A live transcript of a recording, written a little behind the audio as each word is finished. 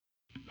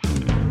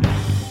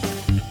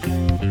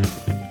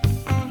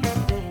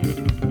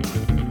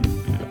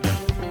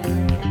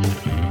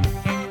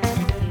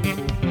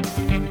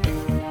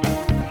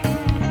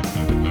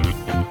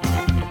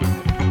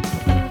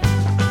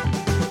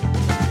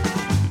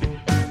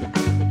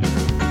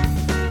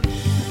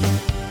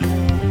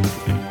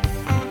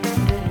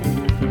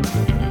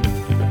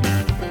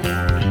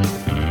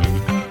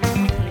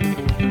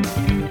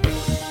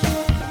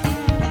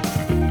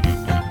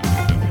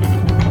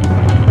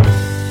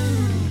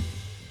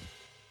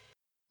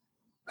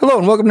Hello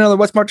and welcome to another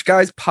West March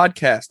Guys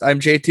podcast. I'm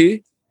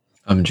JT.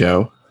 I'm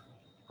Joe.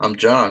 I'm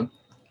John.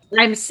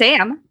 I'm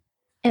Sam.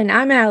 And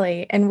I'm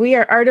Allie, and we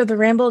are Art of the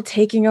Ramble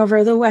taking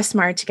over the West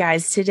March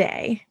Guys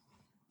today.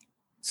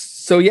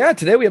 So yeah,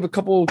 today we have a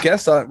couple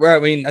guests on,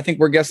 I think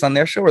we're guests on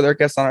their show or they're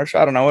guests on our show.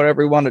 I don't know,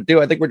 whatever we want to do.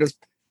 I think we're just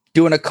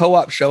doing a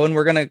co-op show and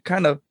we're going to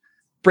kind of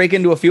break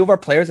into a few of our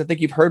players. I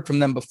think you've heard from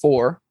them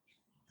before.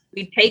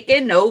 We've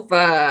taken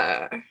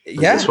over.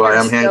 Yeah. That's why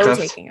I'm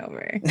handcuffed. Taking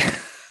over.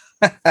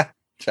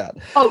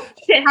 John. Oh,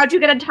 shit. How'd you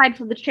get untied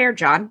from the chair,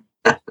 John?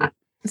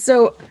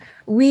 So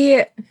we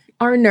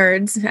are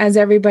nerds, as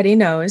everybody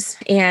knows,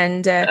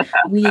 and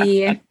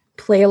we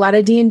play a lot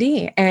of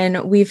D&D,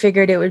 and we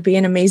figured it would be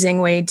an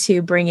amazing way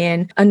to bring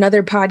in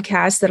another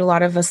podcast that a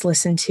lot of us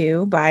listen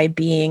to by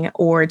being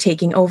or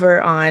taking over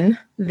on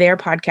their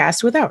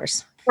podcast with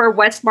ours. For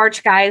West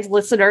March Guys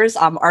listeners,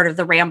 Art of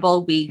the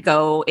Ramble, we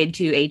go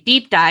into a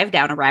deep dive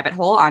down a rabbit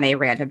hole on a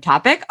random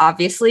topic.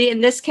 Obviously, in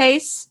this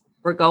case,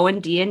 we're going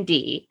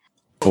D&D.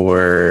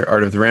 For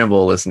Art of the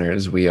Ramble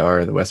listeners, we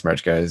are the West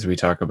March Guys. We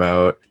talk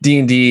about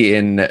D&D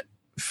in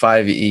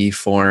 5e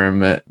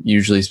form,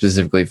 usually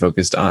specifically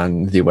focused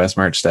on the West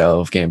March style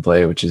of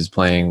gameplay, which is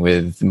playing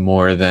with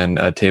more than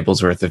a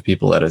table's worth of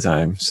people at a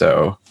time.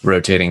 So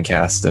rotating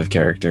cast of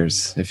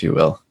characters, if you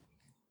will.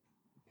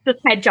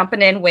 Just kind of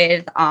jumping in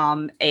with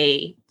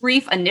a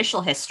brief initial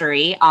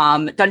history.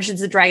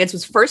 Dungeons & Dragons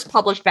was first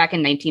published back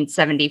in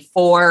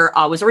 1974.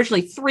 Was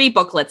originally 3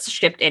 booklets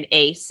shipped in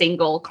a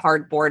single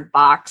cardboard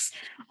box.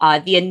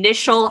 The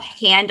initial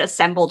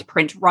hand-assembled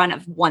print run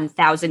of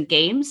 1,000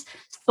 games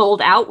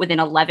sold out within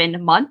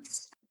 11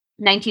 months.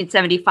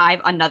 1975,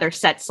 another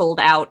set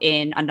sold out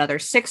in another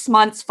 6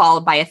 months,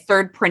 followed by a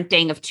third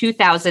printing of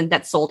 2,000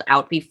 that sold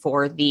out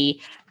before the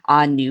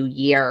new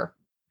year.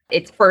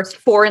 Its first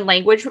foreign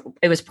language,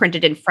 it was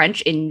printed in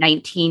French in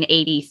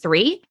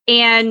 1983.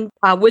 And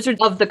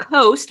Wizards of the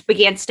Coast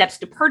began steps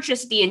to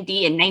purchase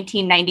D&D in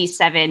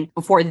 1997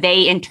 before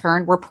they, in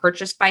turn, were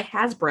purchased by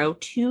Hasbro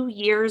 2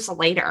 years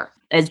later.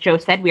 As Joe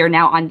said, we are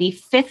now on the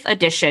 5th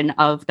edition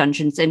of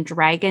Dungeons &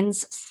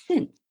 Dragons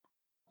Synth.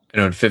 I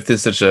know 5th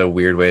is such a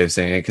weird way of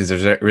saying it because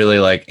there's really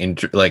like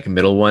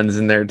middle ones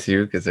in there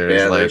too. Because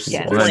there's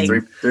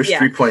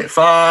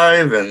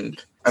 3.5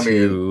 and I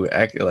mean,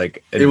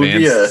 like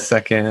advanced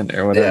second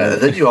or whatever. Yeah,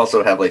 then you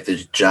also have like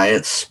this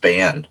giant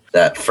span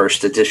that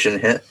first edition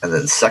hit, and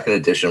then second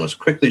edition was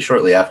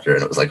shortly after,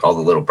 and it was like all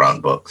the little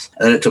brown books.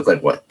 And then it took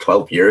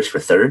 12 years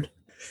for third.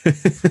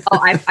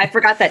 I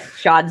forgot that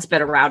John's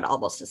been around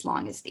almost as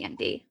long as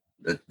D&D.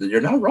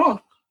 You're not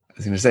wrong. I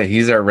was going to say,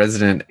 he's our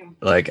resident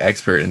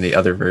expert in the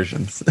other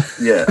versions.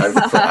 Yeah,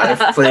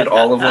 I've played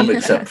all of them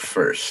except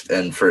first,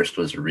 and first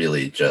was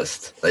really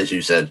just, as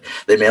you said,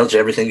 they mailed you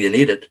everything you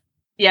needed.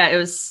 Yeah, it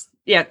was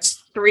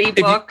 3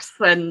 books,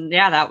 and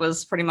that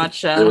was pretty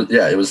much.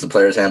 It was the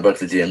Player's Handbook,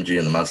 the DMG,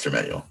 and the Monster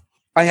Manual.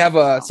 I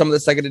have some of the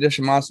second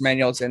edition monster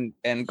manuals, and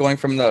going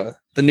from the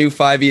new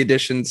 5e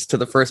editions to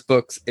the first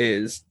books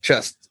is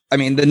just, I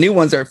mean, the new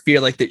ones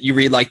feel like that you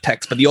read like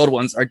text, but the old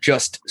ones are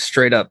just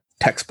straight up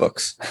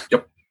textbooks.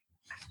 Yep.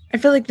 I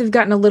feel like they've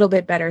gotten a little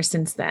bit better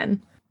since then.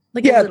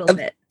 A little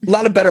bit. A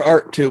lot of better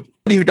art too.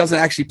 Anybody who doesn't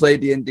actually play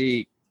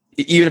D&D,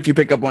 even if you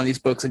pick up one of these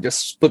books and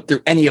just flip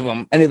through any of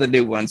them, any of the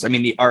new ones, I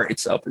mean, the art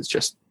itself is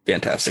just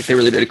fantastic. They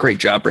really did a great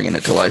job bringing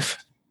it to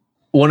life.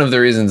 One of the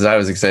reasons I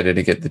was excited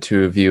to get the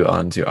two of you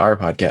onto our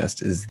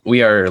podcast is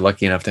we are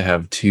lucky enough to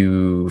have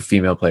 2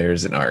 female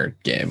players in our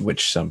game,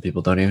 which some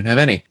people don't even have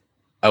any.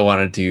 I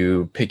wanted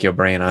to pick your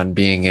brain on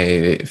being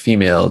a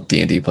female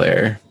D&D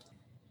player.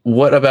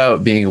 What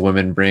about being a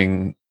woman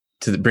bringing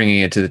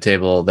it to the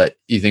table that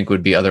you think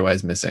would be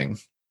otherwise missing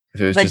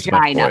if it was just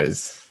my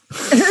boys?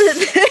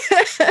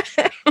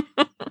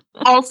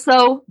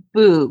 Also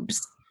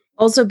boobs.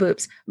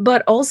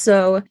 But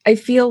also, I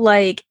feel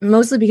like,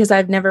 mostly because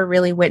I've never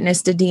really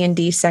witnessed a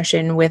D&D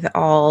session with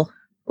all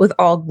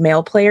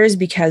male players,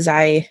 because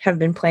I have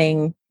been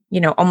playing,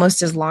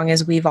 almost as long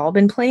as we've all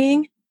been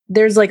playing.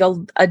 There's like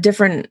a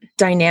different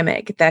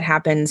dynamic that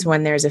happens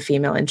when there's a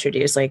female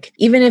introduced. Like,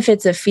 even if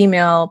it's a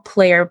female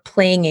player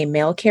playing a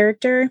male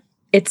character,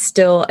 it's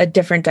still a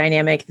different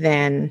dynamic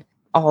than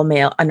an all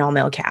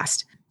male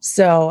cast.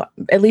 So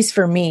at least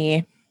for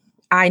me,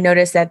 I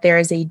noticed that there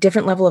is a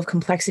different level of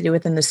complexity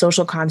within the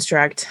social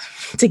construct,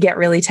 to get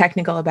really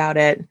technical about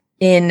it,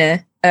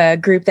 in a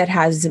group that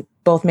has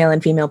both male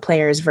and female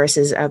players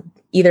versus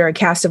either a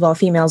cast of all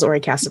females or a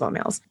cast of all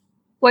males.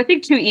 Well, I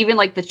think too, even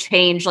the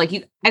change,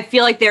 I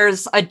feel like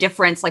there's a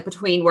difference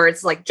between where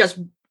it's just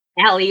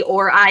Allie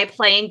or I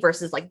playing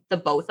versus the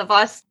both of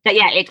us. That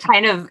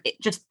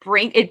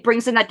it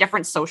brings in that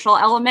different social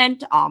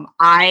element.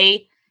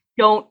 I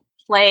don't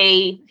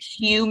play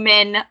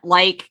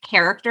human-like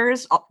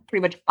characters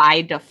pretty much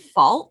by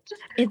default.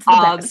 It's the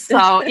best.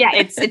 So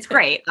it's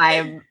great.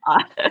 I'm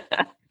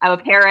a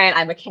parent.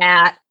 I'm a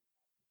cat.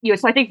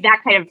 So I think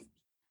that kind of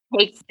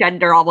takes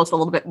gender almost a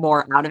little bit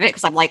more out of it,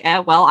 because I'm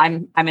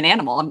I'm an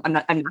animal. I'm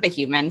not a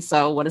human.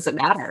 So what does it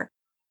matter?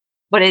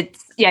 But it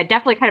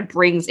definitely kind of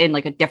brings in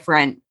a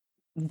different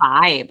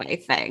vibe, I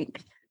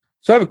think.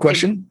 So I have a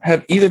question.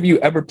 Have either of you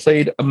ever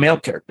played a male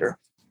character?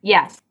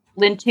 Yes.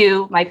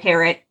 Lintu, my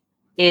parrot,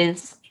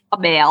 is a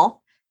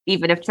male,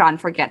 even if John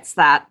forgets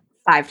that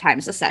 5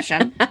 times a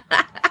session.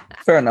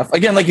 Fair enough.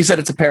 Again, like you said,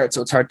 it's a parrot,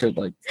 so it's hard to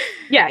like.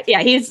 Yeah,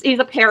 he's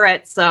a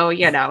parrot, so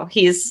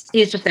he's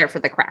just there for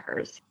the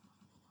crackers.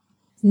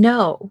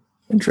 No,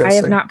 Interesting. I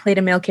have not played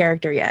a male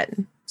character yet.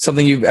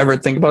 Something you've ever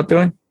think about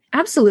doing?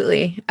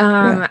 Absolutely.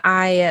 Yeah.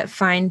 I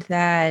find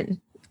that,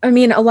 I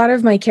mean, a lot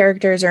of my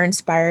characters are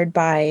inspired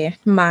by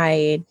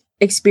my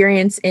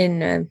experience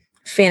in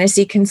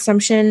fantasy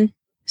consumption.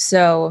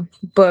 So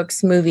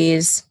books,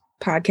 movies,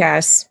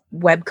 podcasts,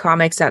 web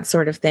comics, that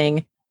sort of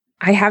thing.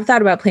 I have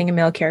thought about playing a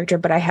male character,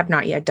 but I have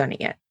not yet done it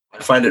yet.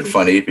 I find it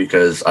funny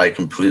because I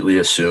completely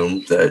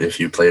assumed that if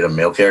you played a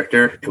male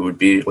character, it would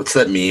be, what's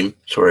that meme?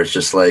 Where it's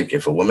just like,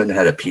 if a woman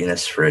had a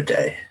penis for a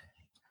day.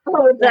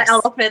 Oh, the Yes.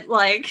 elephant,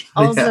 like.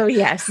 Also,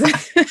 yes.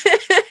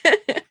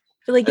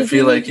 I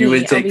feel like you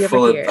would take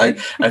full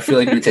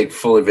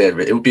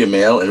advantage. It would be a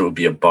male and it would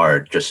be a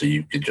bard, just so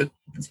you could just,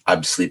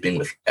 I'm sleeping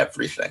with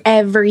everything.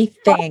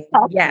 Everything.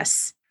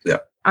 Yes. Yeah.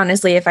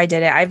 Honestly, if I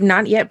did it, I've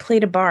not yet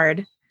played a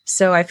bard.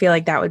 So I feel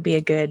like that would be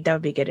a good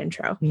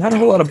intro. Not a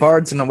whole lot of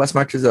bards in the West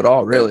Marches at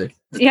all, really.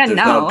 Yeah, There's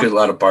not a good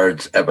lot of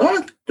bards.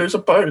 There's a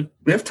bard.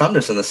 We have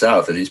Tumnus in the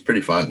South, and he's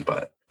pretty fun,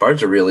 but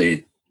bards are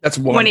really That's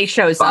one. when he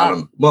shows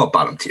up.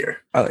 bottom tier.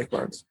 I like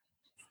bards.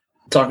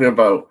 Talking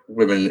about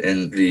women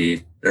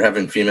they're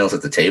having females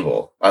at the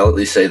table. I'll at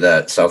least say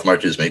that South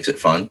Marches makes it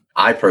fun.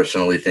 I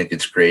personally think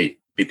it's great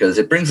because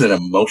it brings an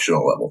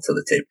emotional level to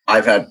the table.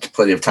 I've had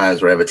plenty of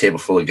times where I have a table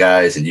full of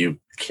guys and you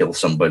kill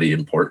somebody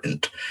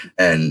important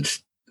and,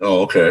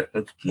 oh, okay,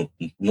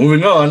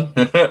 moving on.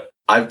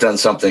 I've done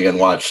something and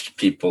watched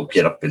people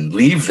get up and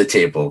leave the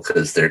table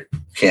because they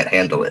can't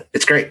handle it.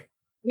 It's great.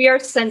 We are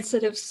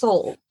sensitive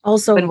souls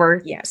Also, when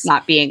we're yes.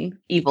 not being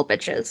evil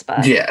bitches,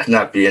 but Yeah,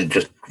 not being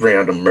just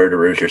random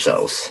murderers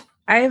yourselves.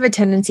 I have a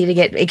tendency to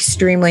get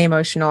extremely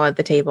emotional at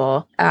the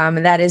table.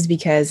 That is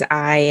because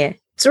I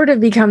sort of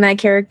become that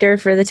character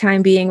for the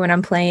time being when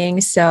I'm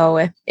playing.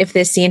 So if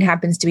this scene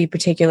happens to be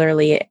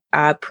particularly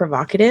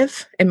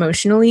provocative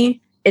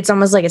emotionally, it's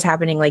almost like it's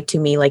happening like to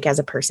me, like as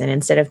a person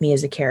instead of me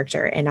as a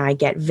character. And I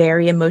get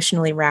very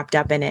emotionally wrapped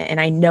up in it. And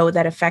I know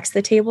that affects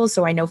the table.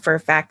 So I know for a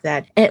fact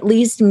that at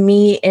least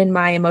me in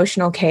my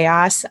emotional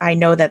chaos, I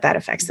know that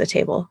affects the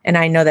table. And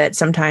I know that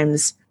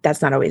sometimes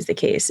that's not always the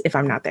case if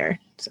I'm not there.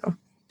 So.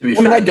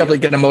 I definitely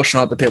get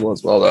emotional at the table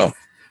as well, though.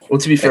 Well,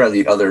 to be fair, on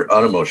the other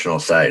unemotional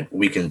side,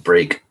 we can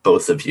break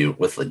both of you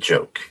with a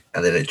joke,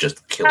 and then it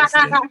just kills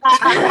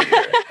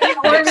the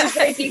Or we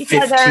break each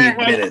 15 other.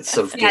 minutes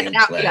of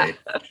gameplay.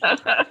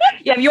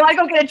 Yeah, if you want to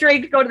go get a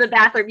drink, go to the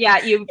bathroom.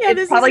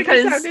 It's probably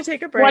because to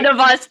take a break. one of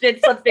us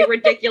did something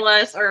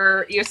ridiculous,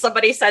 or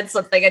somebody said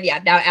something, and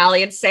now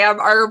Allie and Sam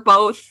are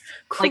both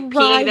like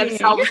peeing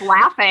themselves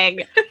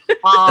laughing.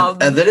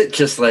 And then it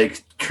just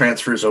like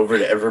transfers over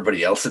to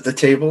everybody else at the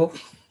table.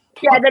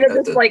 Yeah, then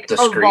it just like the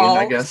screen,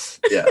 I guess.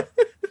 Yeah.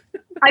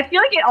 I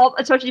feel like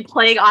especially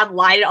playing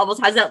online, it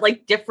almost has that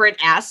like different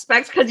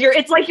aspects because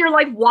it's like you're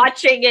like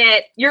watching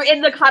it. You're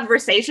in the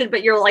conversation,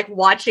 but you're like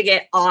watching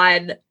it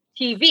on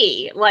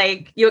TV.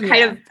 Like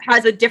kind of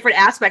has a different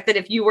aspect than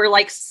if you were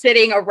like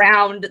sitting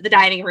around the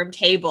dining room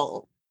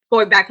table.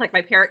 Going back to like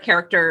my parrot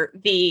character,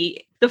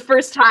 the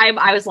first time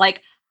I was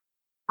like,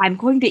 I'm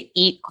going to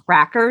eat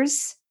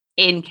crackers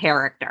in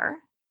character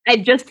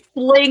and just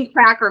fling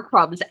cracker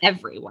crumbs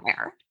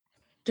everywhere.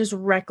 Just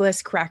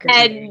reckless cracker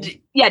and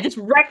eating. just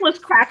reckless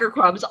cracker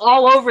crumbs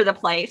all over the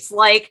place.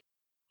 Like,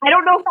 I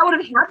don't know if that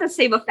would have had the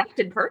same effect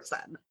in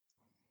person.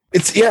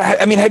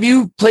 I mean, have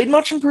you played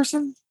much in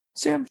person,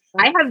 Sam?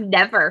 I have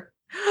never.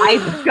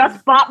 I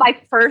just bought my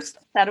first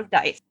set of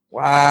dice.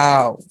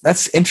 Wow,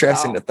 that's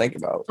interesting to think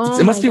about. Oh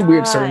It must be my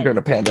weird God. starting during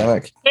a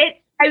pandemic.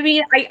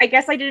 I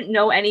guess I didn't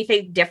know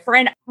anything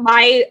different.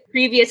 My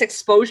previous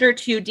exposure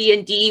to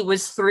D&D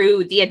was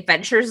through the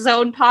Adventure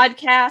Zone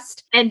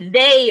podcast, and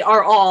they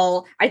are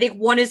all, I think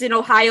one is in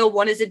Ohio,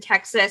 one is in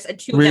Texas, and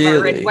two of them are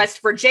in Really?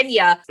 West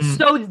Virginia.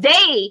 So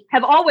they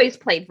have always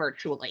played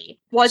virtually.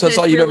 So it's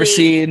all you've ever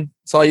seen.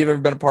 It's all you've ever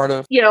been a part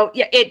of.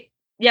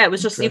 It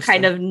was just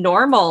kind of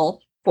normal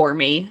for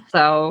me.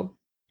 So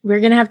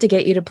We're going to have to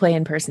get you to play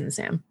in person,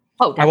 Sam.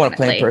 I want to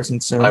play in person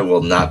soon. I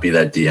will not be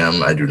that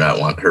DM. I do not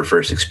want her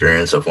first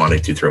experience of wanting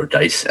to throw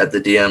dice at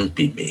the DM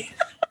be me.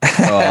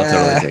 Oh, I'll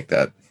totally take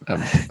that. I'm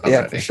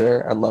Yeah, ready. for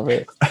sure. I love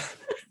it.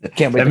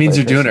 Can't wait. That to means play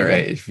you're doing it person.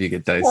 right if you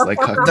get dice like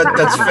hucked.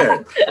 That's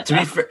fair. To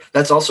be fair,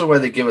 that's also why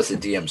they give us a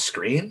DM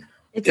screen.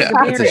 It's Yeah,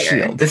 a it's a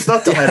barrier. shield. It's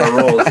not to hide our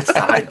roles, it's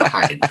to hide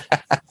behind.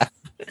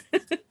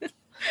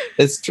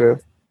 It's true.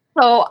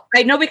 So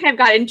I know we kind of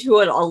got into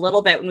it a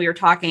little bit when we were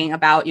talking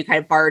about you kind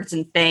of bards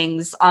and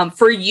things.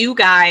 For you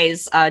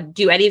guys,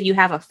 do any of you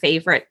have a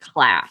favorite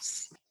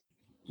class?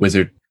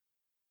 Wizard.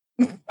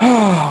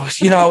 Oh,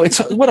 it's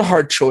what a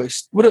hard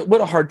choice.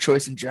 What a hard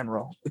choice in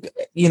general.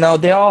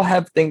 They all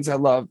have things I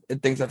love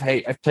and things I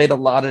hate. I've played a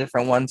lot of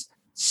different ones.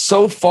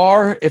 So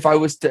far, if I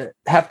was to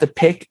have to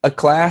pick a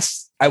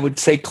class, I would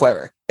say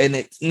cleric. And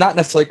it's not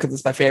necessarily because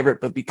it's my favorite,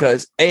 but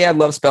because A, I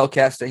love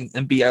spellcasting,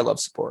 and B, I love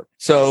support.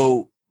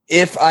 So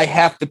if I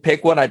have to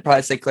pick one, I'd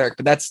probably say cleric,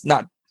 but that's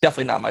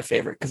definitely not my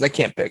favorite because I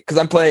can't pick. Because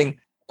I'm playing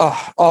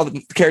all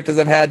the characters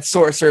I've had,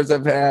 sorcerers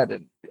I've had,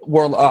 and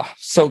world.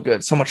 So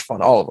good, so much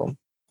fun, all of them.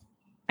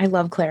 I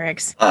love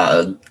clerics.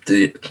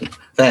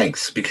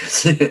 Thanks,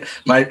 because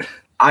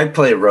I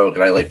play a rogue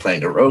and I like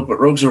playing a rogue, but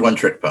rogues are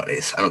one-trick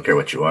ponies. I don't care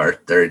what you are.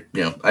 They're,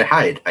 I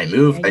hide, I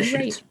move, I shoot.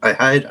 Right. I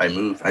hide, I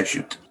move, I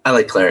shoot. I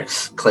like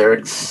clerics.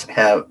 Clerics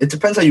it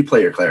depends how you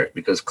play your cleric,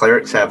 because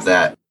clerics have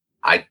that,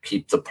 I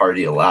keep the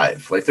party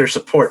alive. Like, they're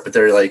support, but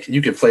they're like,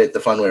 you can play it the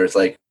fun where it's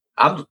like,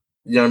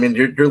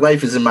 your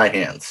life is in my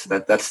hands.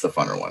 That's the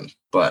funner one.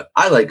 But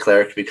I like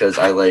cleric because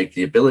I like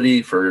the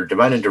ability for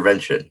divine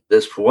intervention.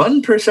 There's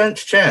 1%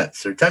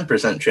 chance or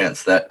 10%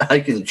 chance that I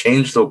can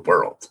change the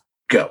world.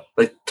 Go,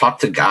 like, talk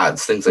to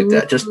gods, things like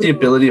that. Just the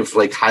ability of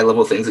like high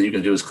level things that you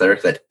can do as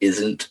cleric that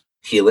isn't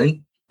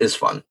healing is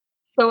fun.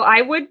 So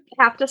I would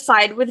have to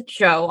side with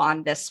Joe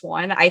on this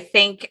one. I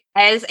think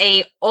as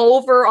a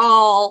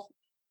overall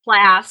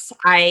class,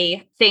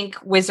 I think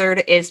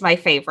wizard is my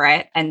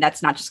favorite, and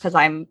that's not just because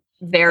I'm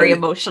very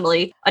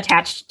emotionally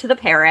attached to the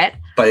parrot.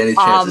 By any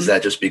chance, is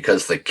that just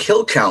because the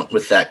kill count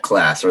with that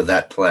class or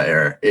that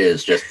player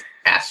is just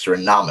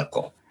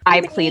astronomical? I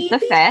plead the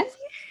fifth.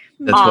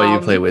 That's why you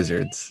play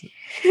wizards.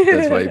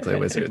 That's why you play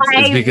wizards.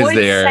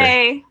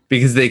 It's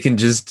because they can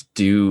just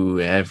do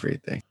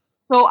everything.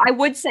 So I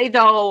would say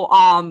though,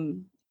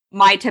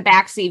 my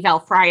Tabaxi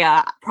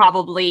Valfraya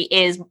probably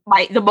is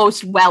the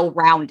most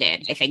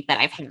well-rounded, I think, that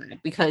I've had,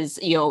 because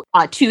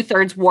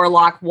 2/3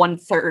 warlock,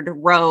 1/3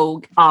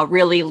 rogue,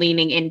 really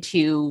leaning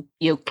into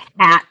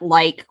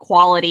cat-like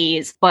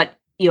qualities, but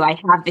I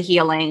have the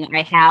healing,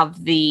 I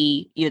have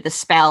the the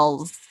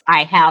spells,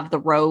 I have the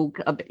rogue,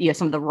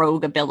 some of the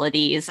rogue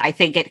abilities. I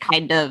think it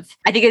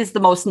is the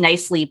most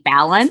nicely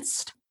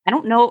balanced. I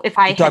don't know if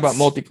I talk about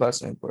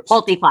multi-classing, of course.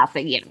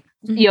 Multi-classing, yeah.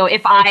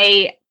 Mm-hmm.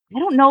 I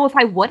don't know if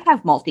I would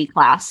have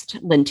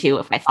multi-classed Lintu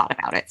if I thought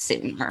about it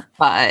sooner,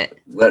 but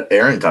let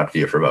Aaron talk to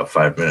you for about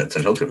 5 minutes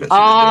and he'll convince you.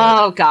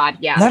 Oh God,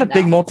 yeah. Not a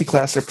big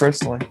multi-classer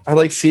personally. I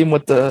like seeing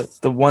what the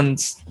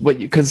ones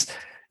because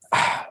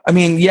I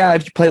mean, yeah,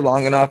 if you play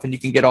long enough and you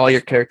can get all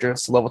your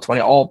characters to level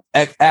 20, all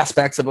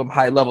aspects of them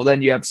high level,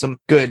 then you have some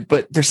good.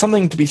 But there's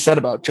something to be said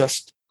about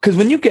just because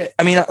when you get,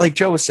 I mean, like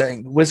Joe was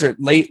saying,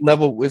 late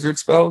level wizard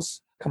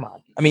spells. Come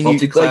on, I mean,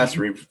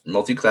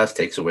 multi-class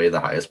takes away the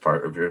highest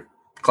part of your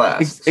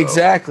class.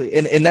 Exactly,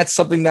 and that's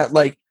something that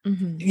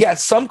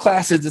some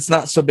classes it's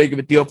not so big of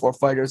a deal for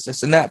fighters,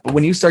 this and that. But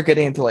when you start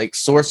getting into like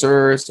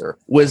sorcerers or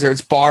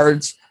wizards,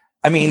 bards,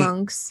 I mean,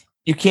 monks,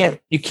 you can't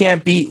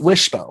beat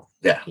wish spell.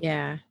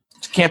 Yeah.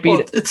 Can't beat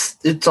it.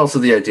 It's also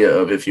the idea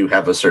of if you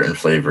have a certain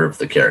flavor of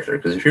the character,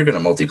 because if you're going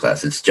to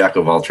multi-class, it's jack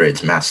of all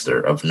trades,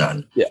 master of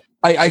none. Yeah,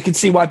 I can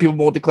see why people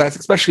multi-class,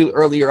 especially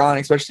earlier on,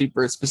 especially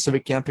for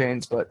specific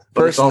campaigns. But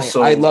personally,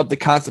 I love the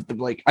concept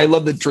of I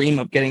love the dream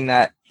of getting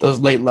those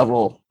late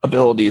level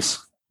abilities.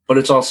 But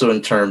it's also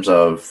in terms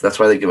of that's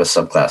why they give us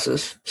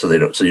subclasses, so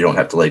you don't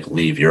have to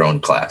leave your own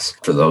class.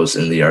 For those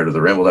in the Art of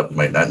the Ramble that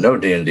might not know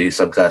D&D,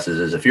 subclasses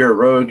is if you're a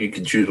rogue, you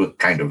can choose what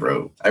kind of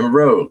rogue. I'm a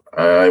rogue.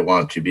 I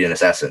want to be an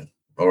assassin,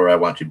 or I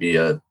want to be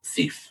a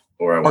thief,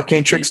 or I want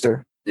arcane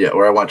trickster. Yeah,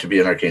 or I want to be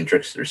an arcane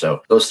trickster.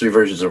 So those three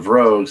versions of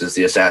rogues is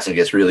the assassin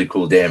gets really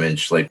cool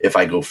damage. Like if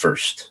I go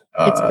first,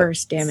 it's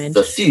burst damage.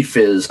 The thief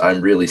is I'm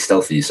really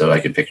stealthy, so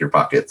I can pick your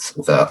pockets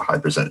with a high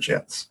percent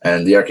chance.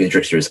 And the arcane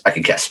trickster is I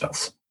can cast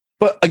spells.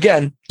 But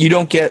again, you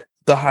don't get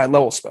the high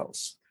level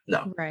spells.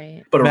 No,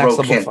 right. But a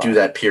rogue can't do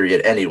that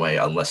period anyway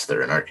unless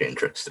they're an arcane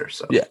trickster.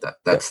 So yeah,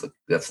 that's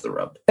the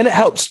rub. And it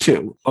helps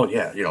too. Oh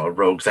yeah, a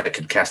rogue that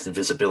can cast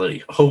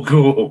invisibility. Oh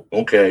cool.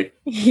 Okay.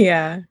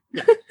 Yeah.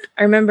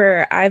 I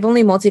remember I've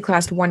only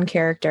multi-classed one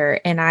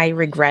character and I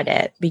regret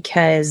it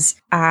because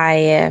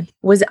I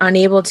was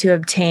unable to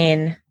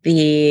obtain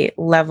the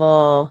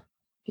level,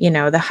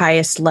 the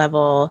highest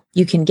level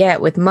you can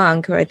get with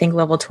monk, or I think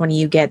level 20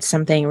 you get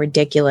something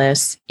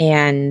ridiculous,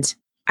 and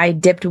I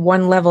dipped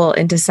one level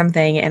into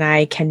something and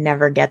I can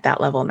never get that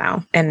level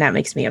now. And that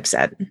makes me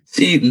upset.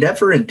 See,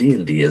 never in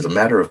D&D is a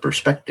matter of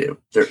perspective.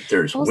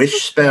 There's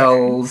wish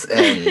spells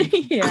and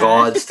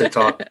gods to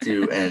talk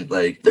to, and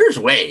there's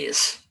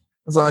ways.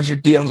 As long as your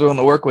DM's willing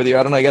to work with you.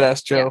 I don't know, I gotta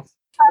ask Joe.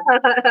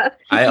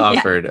 I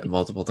offered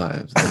multiple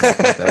times.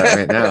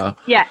 Right now.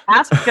 Yeah,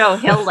 ask Joe,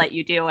 he'll let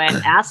you do it.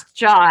 Ask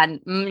John,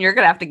 you're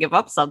gonna have to give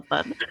up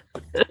something.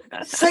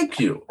 Thank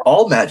you.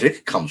 All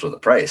magic comes with a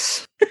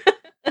price.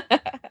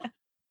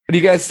 What do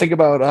you guys think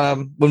about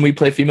when we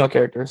play female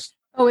characters?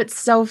 Oh, it's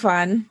so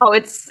fun. Oh,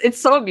 it's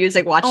so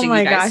amusing watching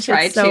you guys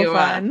try it's so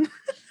fun.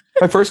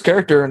 My first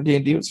character in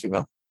D&D was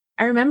female.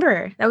 I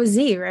remember. That was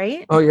Z,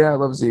 right? Oh yeah, I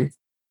love Z.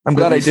 I'm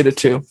glad I did it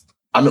too.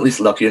 I'm at least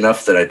lucky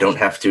enough that I don't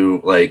have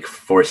to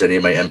force any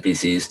of my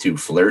NPCs to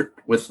flirt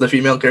with the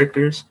female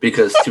characters,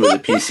 because two of the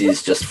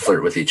PCs just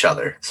flirt with each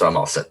other. So I'm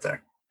all set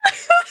there.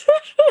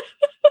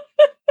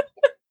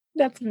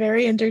 That's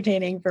very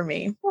entertaining for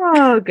me.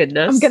 Oh,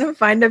 goodness. I'm going to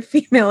find a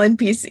female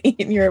NPC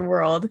in your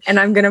world and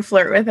I'm going to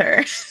flirt with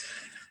her.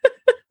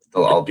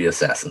 They'll all be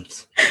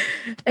assassins.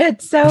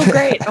 It's so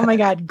great. Oh my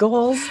God.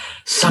 Goals.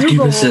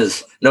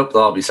 Succubuses. Nope,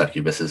 they'll all be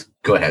succubuses.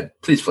 Go ahead.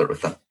 Please flirt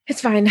with them.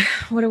 It's fine.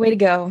 What a way to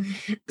go.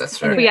 That's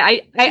fair. But yeah,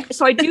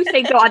 I do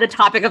think though on the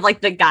topic of like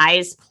the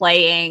guys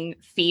playing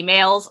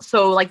females,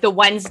 so like the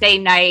Wednesday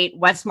night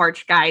West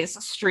March guys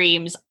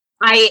streams,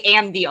 I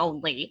am the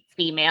only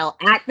female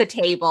at the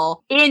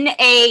table in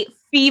a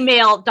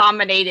female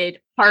dominated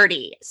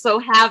party. So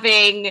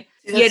having,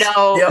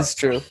 That's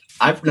true.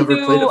 I've never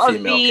played a of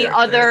female the character.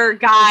 other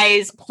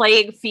guys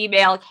playing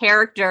female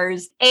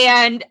characters,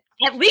 and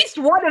at least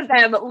one of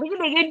them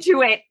leaning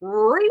into it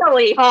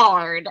really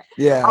hard.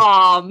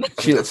 Yeah.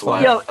 She looks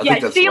why.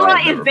 Sheila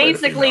is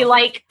basically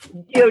like,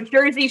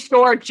 Jersey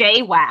Shore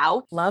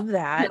JWoww. Love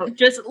that.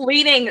 Just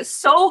leaning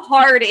so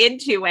hard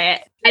into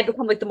it. I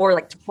become like the more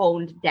like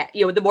toned down,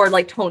 the more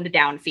like toned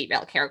down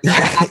female character. I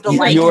have to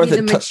like You're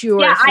the mature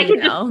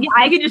female.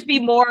 I could just be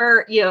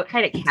more,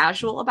 kind of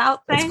casual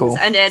about things. Cool.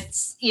 And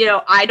it's,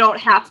 I don't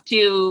have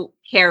to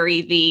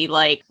carry the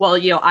like,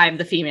 I'm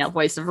the female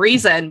voice of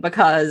reason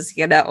because,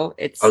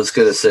 it's. I was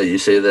going to say, you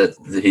say that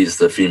he's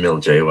the female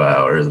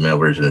JWoww or the male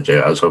version of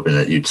JWoww. I was hoping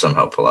that you'd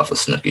somehow pull off a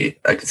Snooki.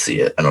 I could see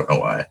it. I don't know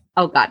why.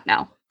 Oh, God,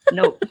 no.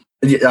 Nope.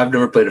 Yeah, I've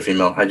never played a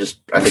female. I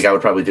think I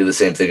would probably do the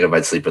same thing if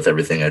I'd sleep with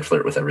everything. I'd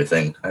flirt with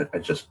everything. I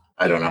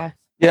don't know.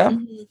 Yeah.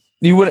 Mm-hmm.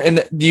 You would,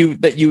 and you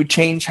would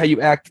change how you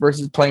act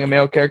versus playing a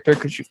male character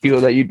because you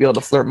feel that you'd be able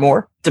to flirt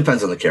more.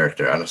 Depends on the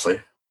character,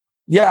 honestly.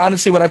 Yeah,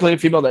 honestly, when I played a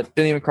female, that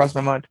didn't even cross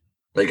my mind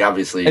Like,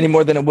 obviously, any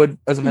more than it would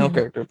as a male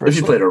character. if you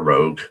Personally. played a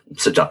rogue,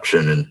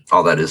 seduction and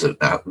all that is a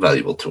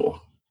valuable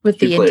tool. With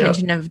If you the play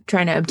intention of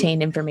trying to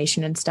obtain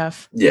information and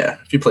stuff. Yeah,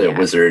 if you play a Yeah.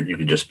 wizard, you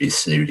could just be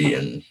snooty,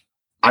 and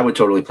I would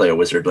totally play a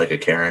wizard like a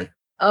Karen.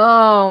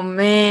 Oh,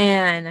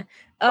 man.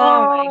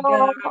 Oh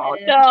my God.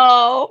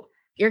 No.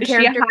 Your Is she a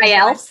character high goes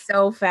elf?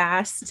 so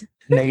fast.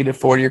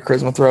 -40 your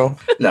charisma throw.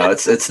 No,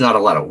 it's not a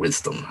lot of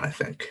wisdom, I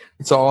think.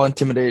 It's all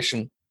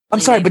intimidation.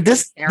 I'm sorry, but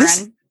this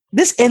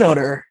inn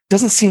owner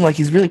doesn't seem like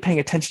he's really paying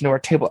attention to our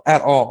table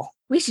at all.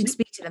 We should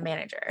speak to the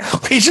manager.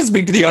 We should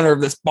speak to the owner of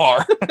this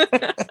bar.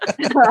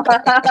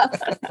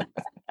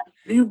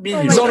 You be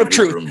Oh my Zone of God.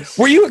 truth.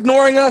 Were you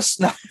ignoring us?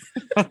 No.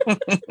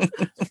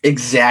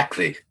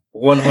 Exactly.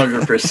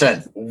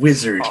 100%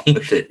 wizard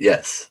with it,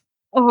 yes.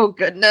 Oh,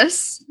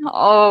 goodness.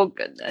 Oh,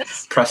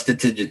 goodness.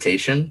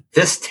 Prestidigitation.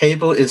 This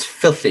table is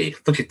filthy.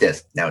 Look at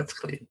this. Now it's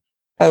clean.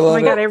 I Oh love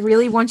my God, I it.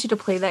 really want you to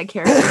play that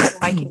character so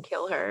I can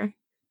kill her.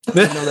 I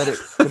didn't know that it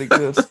could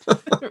exist.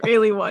 I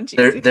really want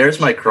you to. There's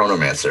my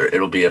chronomancer.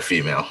 It'll be a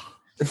female.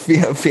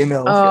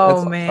 Female. Oh,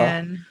 That's-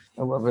 man.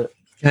 I love it.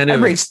 Kind I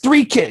of raised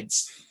 3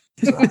 kids.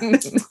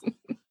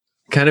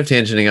 kind of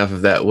tangenting off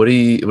of that. What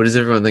does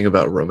everyone think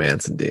about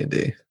romance in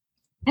D&D?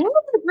 I don't know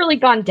if I've really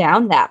gone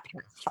down that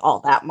path all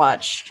that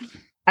much.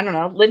 I don't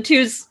know.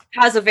 Lintu's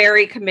has a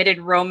very committed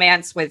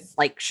romance with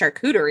like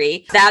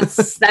charcuterie.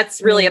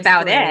 That's really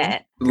about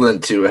it. Lynn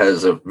 2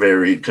 has a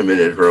very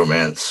committed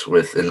romance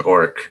with an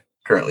orc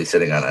currently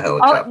sitting on a Oh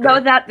helicopter. no,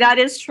 that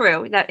is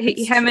true. That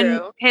It's him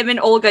true. and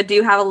Olga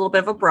do have a little bit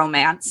of a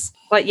bromance.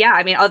 But yeah,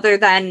 I mean, other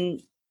than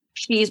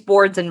cheese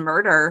boards and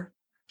murder,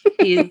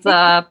 he's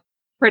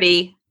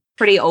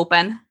pretty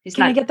open. He's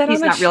Can I not get that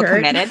he's on a not real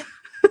shirt? committed.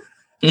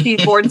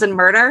 Cheese boards and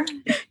murder.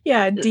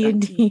 Yeah,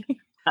 D&D.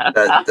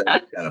 That's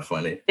kind of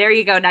funny. There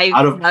you go. Now you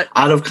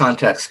Out of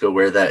context, go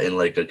wear that in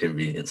like a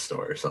convenience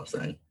store or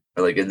something.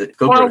 Or like go or a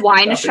grocery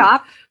wine shopping.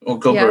 shop. Well,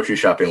 go Yeah. grocery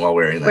shopping while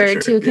wearing that Wear it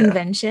shirt. to a Yeah.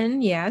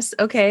 convention. Yes.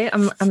 Okay.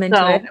 I'm into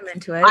So, it. I'm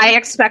into it. I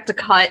expect to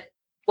cut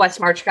West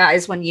March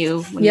guys when you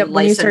Yep, when you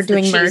license start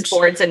doing the cheese merch.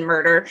 boards and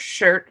murder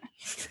shirt.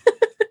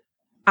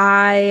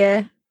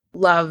 I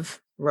love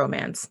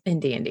romance in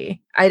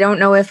D&D. I don't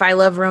know if I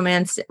love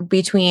romance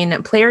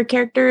between player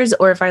characters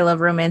or if I love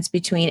romance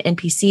between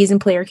NPCs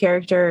and player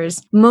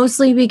characters,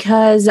 mostly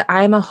because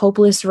I'm a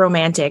hopeless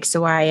romantic,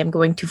 so I am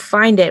going to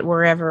find it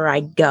wherever I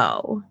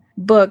go.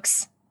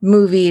 Books,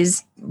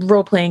 movies,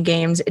 role-playing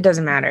games, it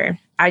doesn't matter.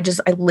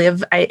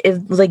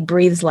 It like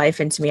breathes life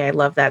into me. I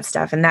love that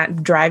stuff. And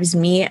that drives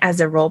me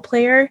as a role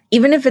player,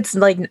 even if it's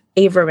like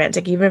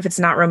aromantic, even if it's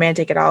not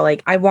romantic at all.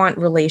 Like I want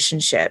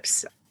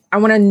relationships. I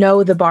want to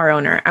know the bar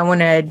owner. I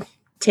want to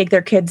take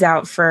their kids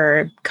out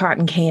for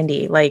cotton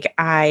candy. Like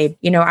I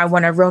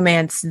want to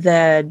romance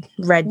the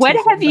red. When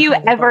teeth have you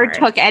behind the ever bar.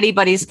 took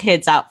anybody's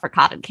kids out for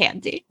cotton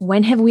candy?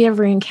 When have we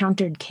ever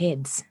encountered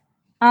kids?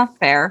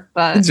 Fair,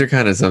 but Kids are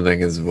kind of something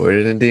that's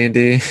avoided in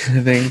D&D, I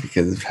think,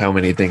 because of how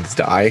many things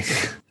die.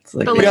 It's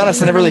like, But To be like,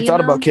 honest, I never really you thought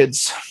know? about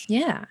kids.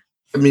 Yeah.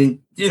 I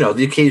mean,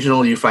 the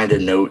occasional you find a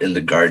note in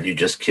the guard you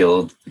just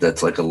killed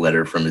that's like a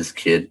letter from his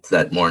kid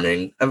that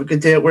morning. Have a good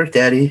day at work,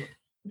 Daddy.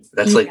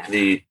 That's like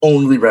the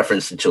only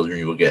reference to children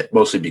you will get,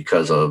 mostly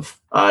because of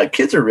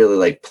kids are really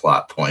like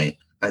plot point.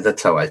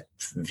 That's how I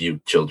view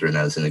children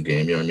as in a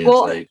game. You know what I mean?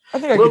 Well, it's like I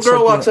think I little could start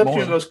girl doing walks it up to you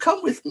more. and goes,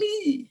 "Come with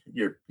me."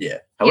 Yeah,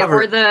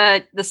 However, or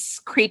the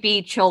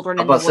creepy children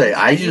I'm in the about to say, woods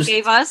I that you used-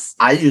 gave us.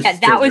 I use Yeah,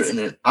 that was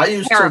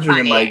children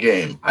in my terrifying.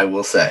 game. I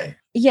will say.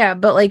 Yeah,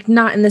 but like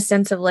not in the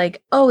sense of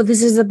like, oh,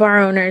 this is the bar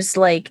owner's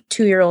like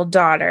 2-year-old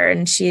daughter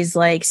and she's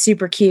like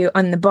super cute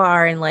on the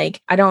bar. And like,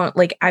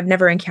 I've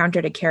never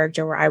encountered a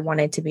character where I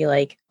wanted to be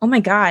like, oh my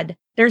God,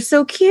 they're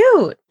so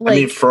cute. Like, I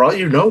mean, for all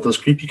you know, those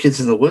creepy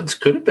kids in the woods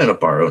could have been a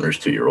bar owner's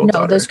 2-year-old no,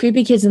 daughter. those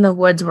creepy kids in the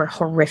woods were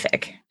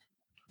horrific.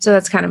 So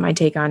that's kind of my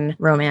take on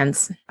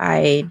romance.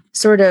 I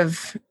sort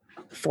of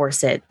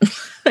force it,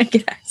 I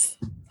guess.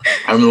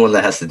 I'm the one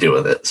that has to deal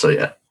with it. So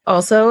yeah.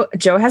 Also,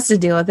 Joe has to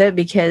deal with it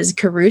because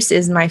Carouse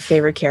is my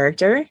favorite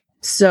character.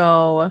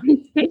 So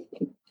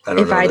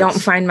if I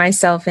don't find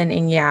myself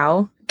in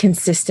Yao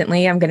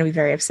consistently, I'm going to be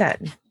very upset.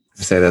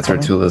 Say that's where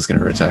Tula's going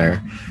to retire.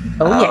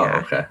 Oh, yeah.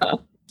 Okay.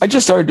 I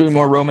just started doing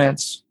more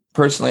romance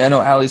personally. I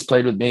know Allie's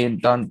played with me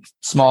and done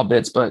small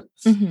bits, but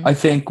I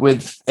think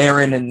with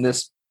Aaron in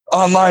this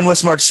online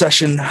Westmarch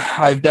session,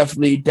 I've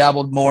definitely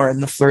dabbled more in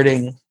the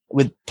flirting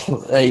with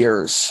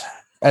players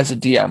as a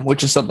DM,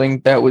 which is something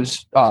that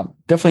was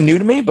definitely new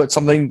to me, but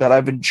something that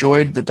I've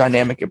enjoyed the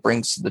dynamic it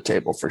brings to the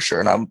table for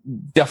sure. And I'm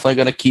definitely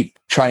going to keep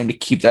trying to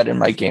keep that in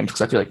my games because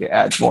I feel like it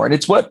adds more. And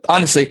it's what,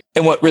 honestly,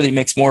 and what really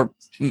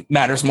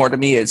matters more to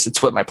me is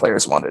it's what my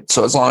players wanted.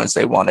 So as long as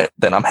they want it,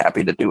 then I'm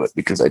happy to do it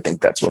because I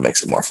think that's what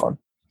makes it more fun.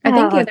 I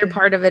think the other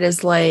part of it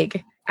is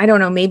like, I don't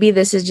know, maybe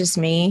this is just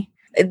me.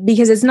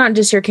 Because it's not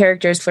just your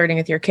characters flirting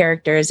with your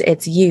characters,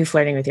 it's you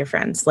flirting with your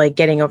friends, like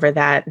getting over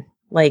that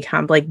like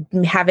hump, like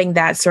having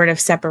that sort of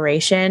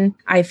separation,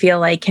 I feel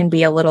like can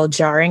be a little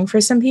jarring for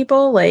some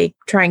people, like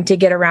trying to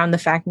get around the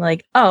fact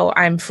like, oh,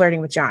 I'm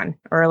flirting with John,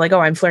 or like,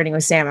 oh, I'm flirting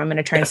with Sam. I'm going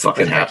to try and sleep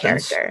with that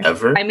character.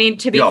 Ever? I mean,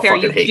 to be fair,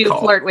 you do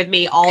flirt with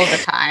me all the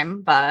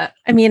time, but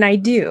I mean, I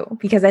do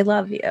because I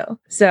love you.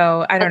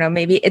 So I don't know,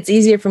 maybe it's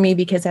easier for me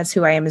because that's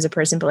who I am as a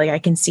person, but like I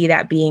can see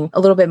that being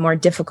a little bit more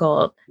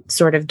difficult,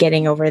 sort of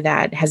getting over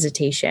that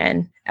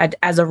hesitation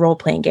as a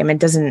role-playing game. It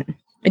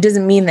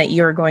doesn't mean that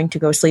you're going to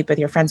go sleep with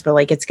your friends, but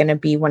like it's going to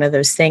be one of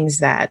those things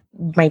that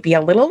might be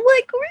a little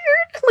like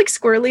weird, like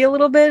squirrely a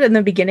little bit in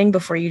the beginning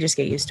before you just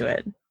get used to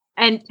it.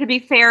 And to be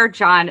fair,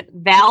 John,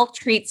 Val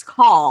treats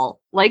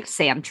Call like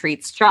Sam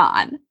treats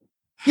John.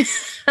 You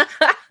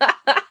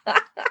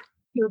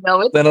know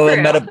it's Then a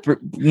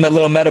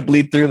little meta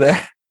bleed through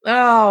there.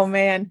 Oh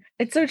man,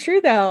 it's so true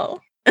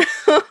though.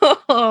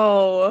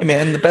 Oh hey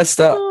man, the best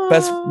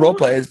role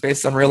play is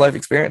based on real life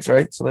experience,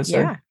 right? So let's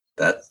say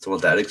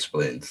that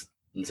explains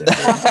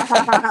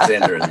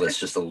Xander enlists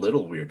just a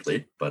little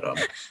weirdly, but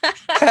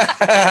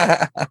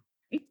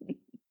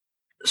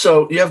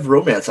So you have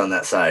romance on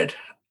that side.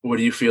 What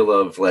do you feel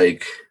of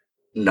like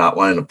not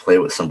wanting to play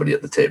with somebody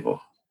at the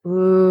table?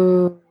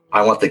 Ooh.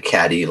 I want the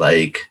catty,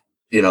 like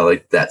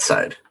that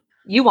side.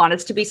 You want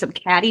us to be some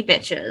catty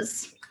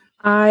bitches.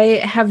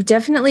 I have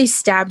definitely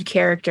stabbed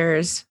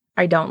characters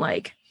I don't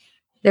like.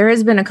 There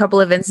has been a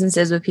couple of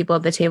instances with people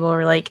at the table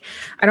where like,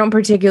 I don't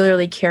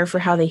particularly care for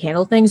how they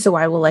handle things, so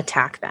I will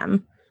attack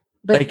them.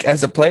 But like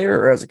as a player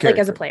or as a character?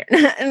 Like as a player.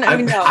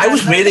 I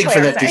was waiting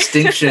for that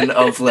distinction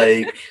of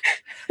like,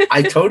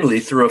 I totally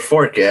threw a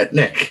fork at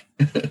Nick.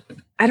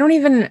 I don't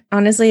even,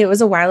 honestly, it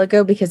was a while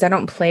ago because I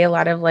don't play a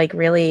lot of like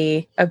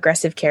really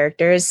aggressive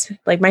characters.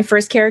 Like my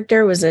first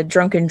character was a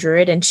drunken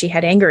druid and she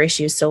had anger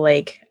issues. So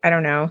like, I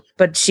don't know,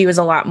 but she was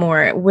a lot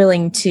more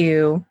willing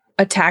to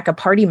attack a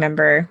party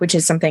member, which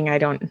is something I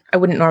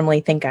wouldn't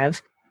normally think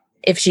of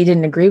if she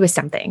didn't agree with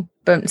something.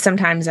 But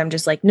sometimes I'm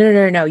just like,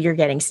 no, you're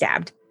getting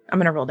stabbed. I'm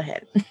going to roll the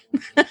hit.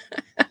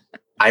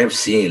 I have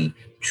seen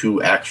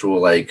two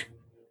actual like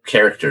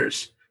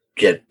characters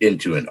get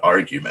into an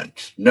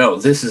argument. No,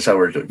 this is how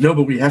we're doing. No,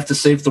 but we have to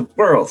save the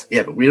world.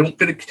 Yeah, but we don't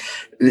get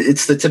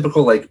it's the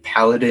typical like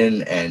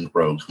paladin and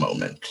rogue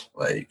moment.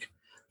 Like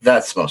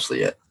that's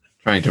mostly it.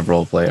 Trying to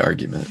role play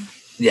argument.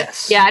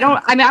 Yes. Yeah, I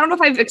don't know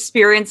if I've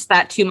experienced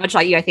that too much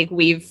like you. I think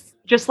we've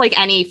just like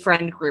any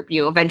friend group,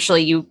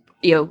 eventually you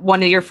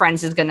one of your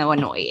friends is going to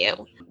annoy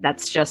you.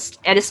 That's just,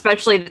 and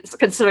especially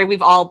considering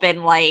we've all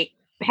been like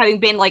having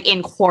been like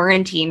in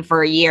quarantine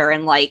for a year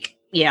and like,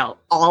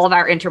 all of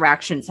our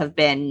interactions have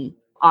been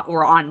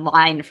were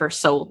online for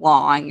so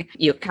long,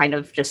 you kind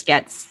of just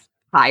get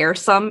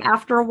tiresome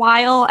after a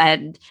while,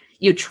 and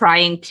you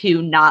trying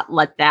to not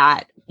let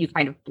that you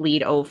kind of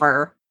bleed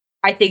over.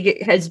 I think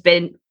it has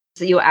been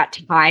at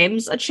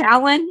times a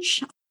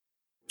challenge.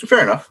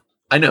 Fair enough.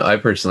 I know I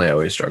personally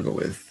always struggle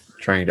with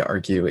trying to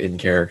argue in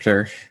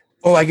character.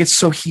 Oh, I get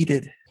so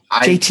heated.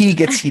 JT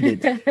gets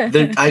heated.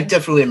 I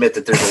definitely admit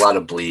that there's a lot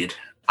of bleed.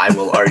 I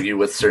will argue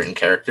with certain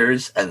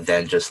characters and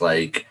then just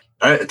like,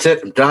 all right, that's it,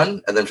 I'm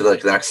done. And then for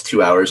like the next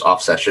 2 hours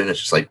off session, it's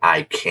just like,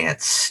 I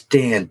can't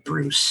stand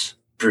Bruce.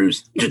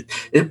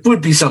 It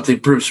would be something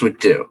Bruce would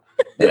do.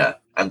 Yeah,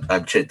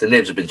 the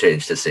names have been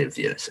changed to save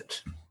the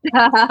innocent.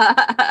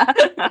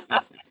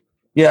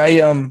 Yeah,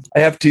 I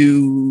have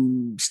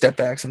to step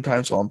back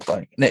sometimes while I'm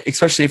playing, and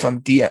especially if I'm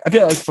DM. I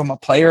feel like from a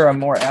player, I'm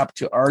more apt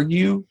to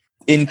argue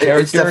in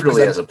character. It's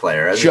definitely as a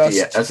player. As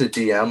a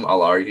DM,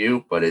 I'll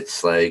argue, but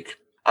it's like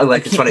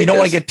it's funny. You don't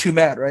want to get too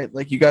mad, right?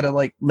 Like you got to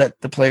like let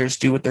the players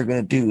do what they're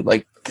going to do.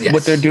 Like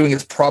what they're doing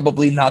is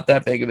probably not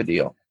that big of a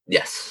deal.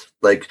 Yes.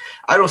 Like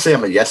I don't say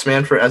I'm a yes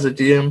man for as a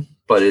DM,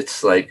 but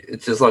it's like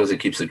it's as long as it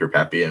keeps the group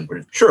happy, and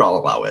sure I'll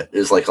allow it.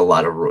 Is like a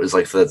lot of is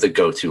like the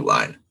go-to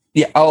line.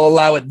 Yeah, I'll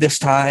allow it this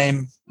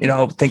time.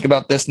 Think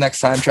about this next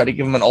time. Try to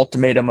give them an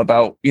ultimatum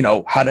about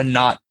how to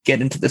not get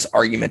into this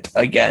argument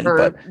again.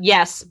 But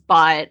yes,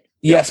 but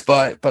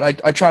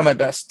I try my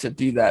best to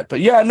do that. But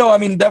yeah, no, I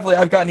mean definitely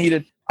I've gotten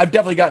heated. I've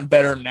definitely gotten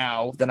better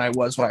now than I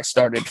was when I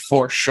started,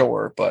 for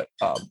sure. But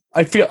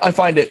I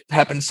find it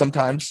happens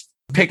sometimes.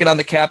 Picking on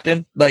the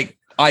captain, like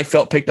I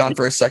felt picked on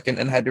for a second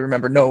and had to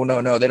remember, no,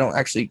 they don't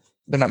actually.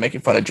 They're not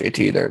making fun of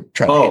JT. They're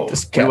trying to hit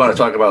this captain. You want to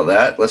talk about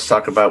that? Let's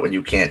talk about when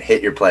you can't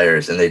hit your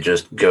players and they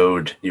just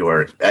goad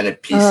your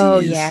NPCs. Oh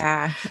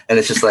yeah, and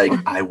it's just like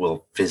I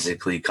will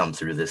physically come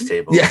through this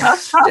table and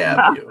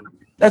stab you.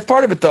 That's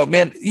part of it, though,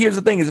 man. Here's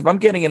the thing: is if I'm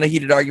getting in a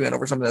heated argument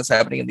over something that's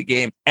happening in the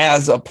game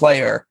as a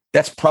player,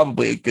 that's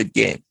probably a good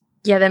game.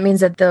 Yeah, that means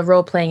that the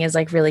role playing is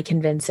like really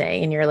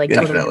convincing, and you're like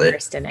totally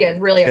immersed in it. Yeah,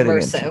 really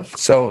immersive.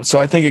 So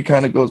I think it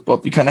kind of goes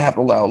both. You kind of have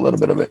to allow a little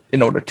bit of it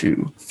in order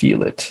to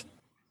feel it.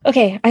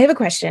 Okay, I have a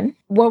question.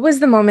 What was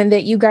the moment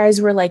that you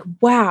guys were like,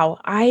 "Wow,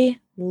 I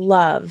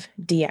love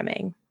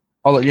DMing"?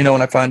 I'll let you know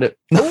when I find it.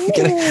 No, I'm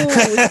kidding.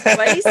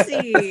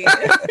 Spicy.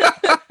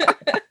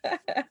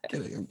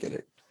 I'm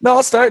kidding. No,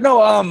 I'll start.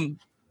 No,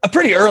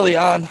 pretty early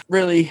on,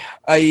 really.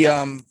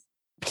 I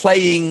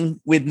playing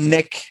with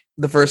Nick,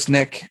 the first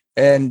Nick,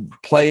 and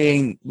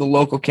playing the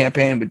local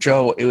campaign with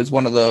Joe. It was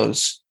one of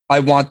those. I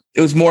want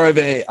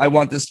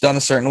this done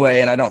a certain way,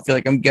 and I don't feel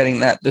like I'm getting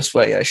that this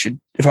way. I should,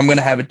 if I'm going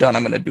to have it done,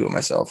 I'm going to do it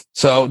myself.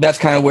 So that's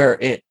kind of where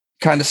it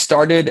kind of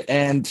started.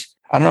 And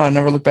I don't know, I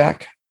never looked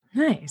back.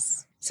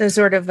 Nice. So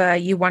sort of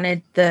you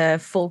wanted the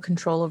full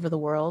control over the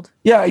world.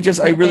 Yeah,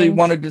 I really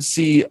wanted to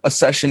see a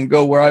session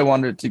go where I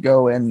wanted it to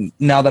go. And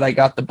now that I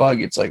got the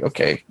bug, it's like,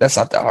 okay, that's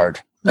not that hard.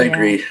 I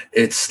agree.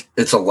 It's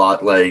a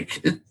lot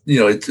like,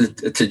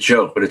 it's a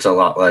joke, but it's a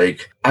lot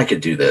like I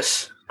could do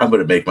this. I'm going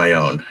to make my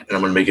own, and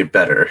I'm going to make it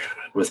better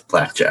with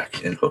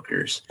blackjack and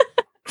hookers.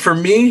 For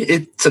me,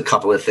 it's a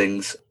couple of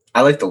things.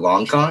 I like the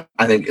long con.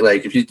 I think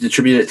like if you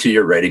attribute it to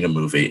you're writing a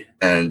movie,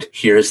 and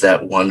here's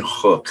that one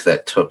hook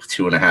that took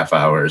 2.5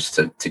 hours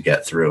to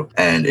get through.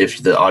 And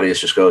if the audience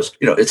just goes,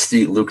 it's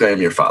the Luke, I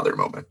am your father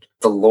moment.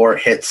 The lore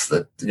hits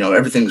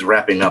everything's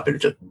wrapping up and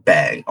just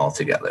bang all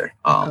together.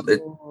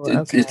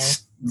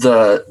 It's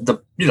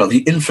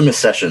the infamous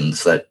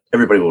sessions that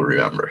everybody will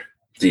remember.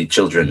 The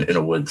children in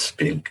the woods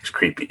being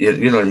creepy.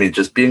 You know what I mean?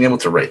 Just being able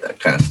to write that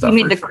kind of stuff. You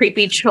mean the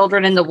creepy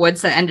children in the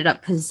woods that ended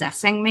up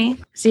possessing me?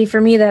 See, for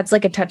me, that's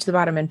like a touch the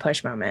bottom and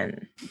push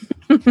moment.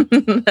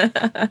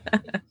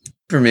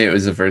 For me, it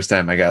was the first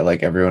time I got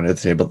like everyone at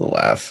the table to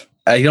laugh.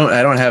 I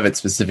don't have it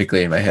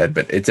specifically in my head,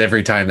 but it's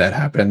every time that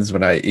happens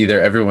when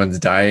either everyone's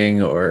dying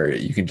or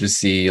you can just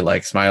see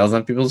like smiles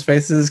on people's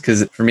faces.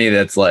 Cause for me,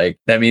 that's like,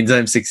 that means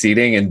I'm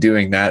succeeding, and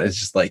doing that is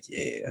just like,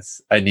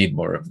 yes, I need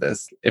more of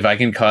this. If I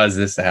can cause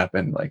this to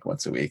happen like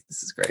once a week,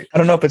 this is great. I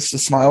don't know if it's the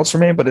smiles for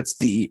me, but it's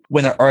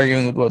when they're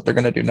arguing with what they're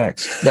going to do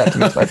next. That to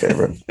me is my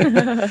favorite.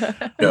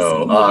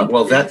 No,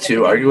 well, that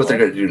too, argue what they're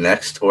going to do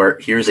next, or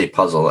here's a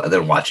puzzle, and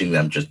then watching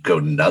them just go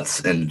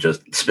nuts and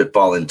just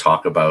spitball and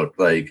talk about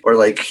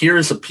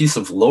here's a piece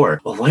of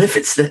lore. Well, what if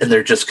it's and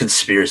they're just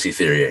conspiracy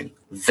theorying?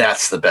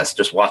 That's the best.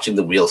 Just watching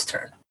the wheels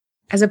turn.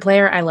 As a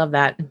player, I love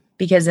that,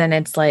 because then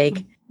it's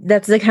like,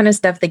 that's the kind of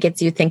stuff that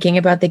gets you thinking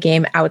about the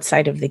game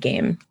outside of the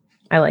game.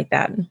 I like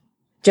that.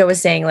 Joe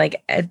was saying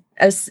like a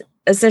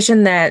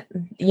session that,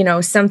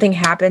 something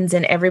happens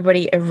and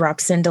everybody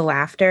erupts into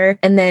laughter.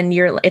 And then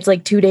it's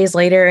like 2 days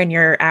later and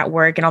you're at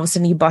work and all of a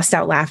sudden you bust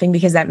out laughing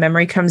because that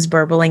memory comes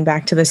burbling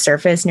back to the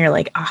surface. And you're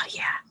like, oh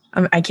yeah,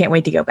 I can't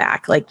wait to go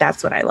back. Like,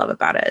 that's what I love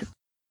about it.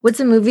 What's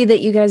a movie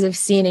that you guys have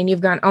seen and you've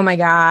gone, oh my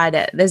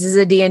God, this is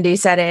a D&D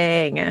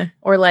setting?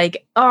 Or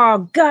like,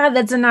 oh God,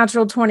 that's a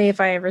natural 20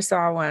 if I ever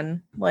saw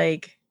one.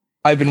 Like,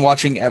 I've been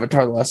watching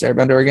Avatar: The Last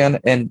Airbender again,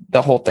 and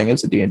the whole thing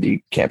is a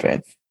D&D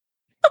campaign.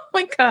 Oh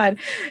my God,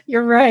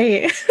 you're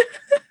right.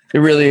 It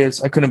really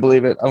is. I couldn't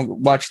believe it. I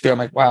watched through. I'm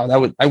like, wow,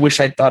 I wish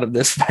I'd thought of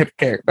this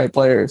by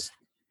players.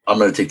 I'm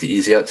going to take the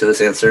easy out to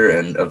this answer,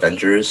 and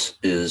Avengers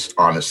is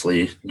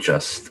honestly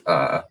just,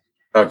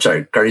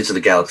 Guardians of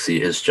the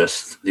Galaxy is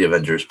just the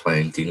Avengers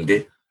playing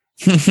D&D.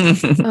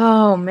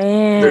 Oh,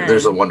 man.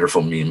 There's a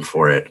wonderful meme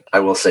for it.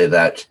 I will say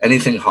that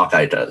anything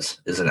Hawkeye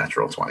does is a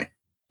natural 20.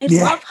 I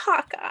love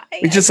Hawkeye.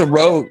 It's just a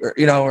rogue,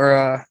 or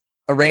a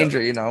ranger,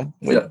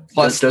 with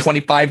plus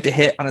 25 to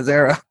hit on his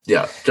arrow.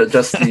 Yeah,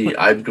 just the,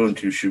 I'm going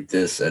to shoot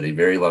this at a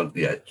very long,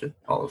 just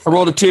all of I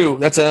rolled a 2.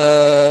 That's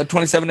a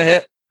 27 to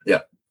hit. Yeah.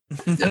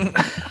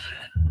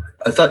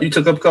 I thought you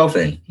took up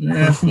golfing.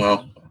 Yeah,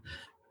 well,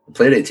 I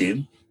played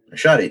 18. I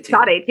shot 18.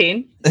 Shot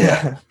 18.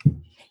 Yeah.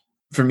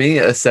 For me,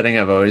 a setting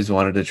I've always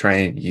wanted to try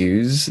and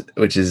use,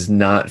 which is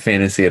not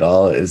fantasy at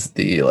all, is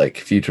the like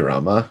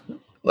Futurama.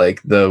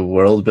 like the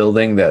world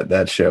building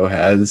that show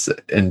has,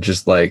 and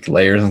just like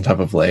layers on top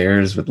of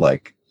layers with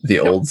like the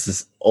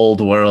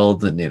old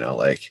world, and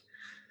like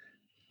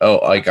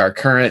like our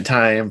current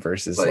time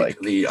versus like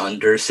the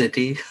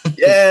Undercity.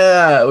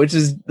 yeah, which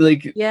is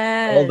like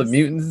all the Yes.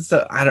 mutants and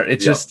stuff. I don't.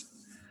 It's Yep. just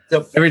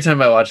every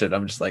time I watch it,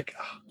 I'm just like,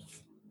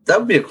 That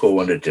would be a cool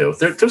one to do.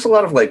 There's a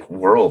lot of like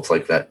worlds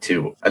like that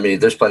too. I mean,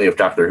 there's plenty of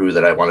Doctor Who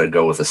that I want to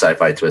go with a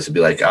sci-fi twist and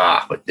be like,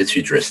 but it's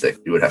futuristic.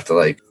 You would have to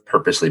like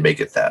purposely make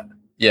it that.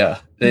 yeah,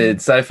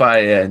 it's sci-fi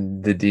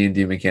and the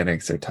D&D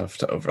mechanics are tough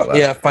to overlap.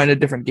 Yeah, find a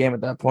different game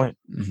at that point.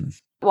 Mm-hmm.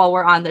 While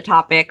we're on the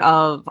topic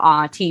of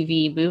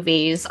TV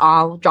movies,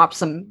 I'll drop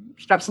some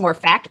more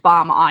fact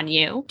bomb on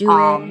you. Do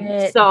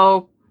it.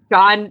 So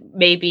John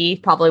may be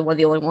probably one of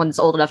the only ones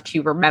old enough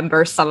to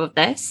remember some of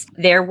this.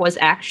 There was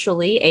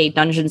actually a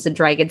Dungeons and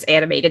Dragons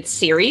animated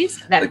series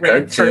that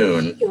ran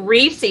for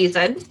 3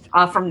 seasons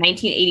from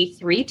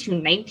 1983 to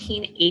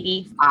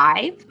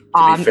 1985.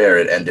 To be fair,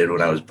 it ended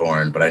when I was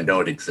born, but I know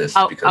it exists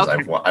because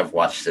okay. I've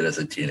watched it as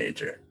a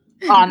teenager.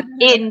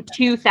 In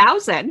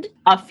 2000,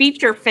 a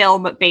feature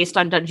film based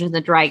on Dungeons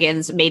and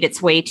Dragons made its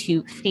way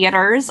to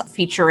theaters,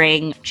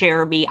 featuring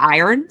Jeremy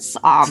Irons.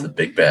 It's the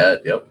big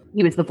bad. Yep.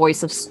 He was the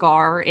voice of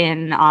Scar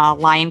in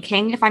Lion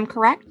King, if I'm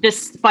correct.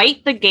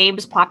 Despite the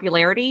game's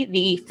popularity,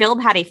 the film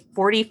had a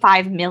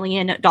 $45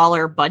 million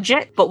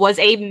budget, but was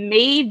a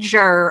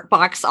major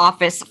box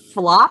office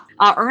flop,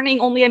 earning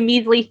only a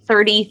measly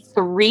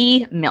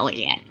 $33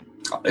 million.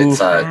 It's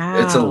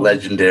a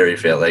legendary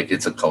fail. Like,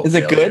 it's a cult. Is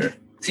it failure. good?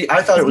 See,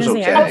 I thought it was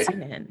okay.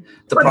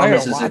 The problem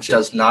is it watch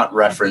does not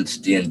reference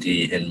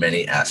D&D in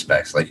many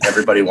aspects. Like,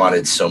 everybody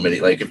wanted so many.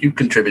 Like, if you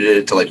contributed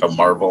it to like a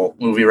Marvel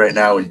movie right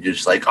now and you're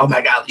just like, oh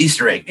my god,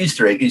 Easter egg,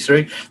 Easter egg, Easter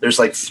egg, there's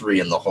like 3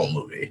 in the whole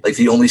movie. Like,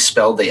 the only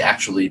spell they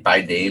actually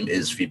by name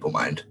is Feeble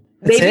Mind.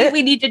 Maybe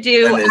we need to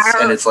do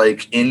and it's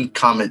like in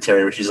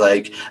commentary where she's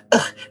like,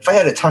 if I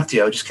had to talk to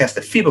you, I would just cast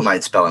a Feeble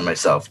Mind spell on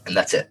myself, and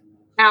that's it.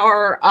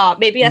 Our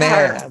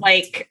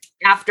like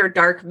after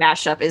dark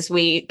mashup is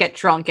we get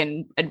drunk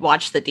and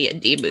watch the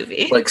D&D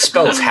movie. Like,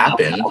 spells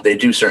happen, they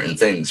do certain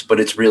things, but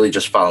it's really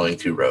just following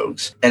 2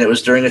 rogues. And it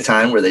was during a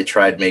time where they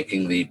tried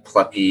making the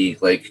plucky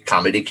like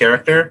comedy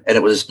character, and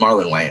it was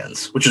Marlon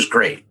Wayans, which was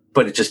great,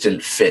 but it just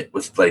didn't fit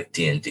with like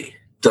D&D.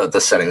 The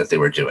setting that they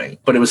were doing,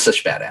 but it was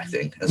such bad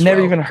acting.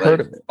 Never even heard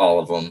of it. All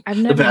of them. I've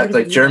never heard of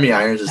it. Jeremy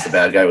Irons as the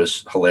bad guy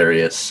was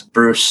hilarious. Not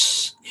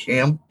Bruce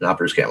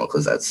Campbell,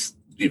 because that's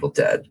Evil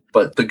Dead,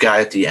 but the guy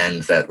at the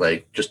end that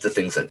like just the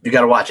things that you got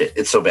to watch it.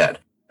 It's so bad.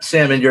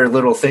 Sam, and your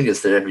little thing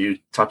is that have you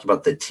talked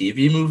about the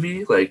TV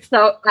movie? Like,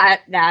 so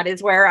that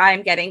is where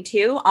I'm getting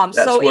to.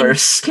 That's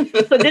worse. So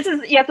this is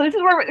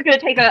where we're going to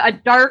take a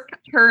dark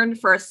turn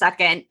for a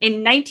second.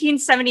 In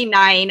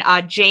 1979,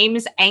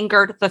 James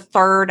Engard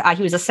III,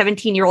 he was a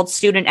 17-year-old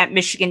student at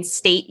Michigan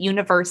State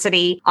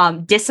University,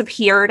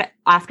 disappeared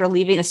after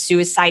leaving a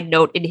suicide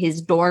note in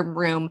his dorm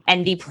room.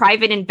 And the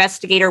private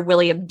investigator,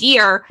 William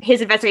Deere,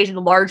 his investigation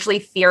largely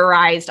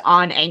theorized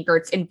on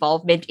Engard's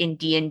involvement in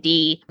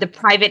D&D. The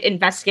private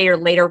investigator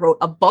later wrote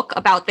a book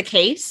about the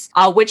case,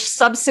 which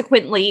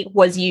subsequently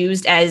was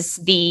used as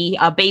the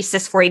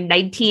basis for a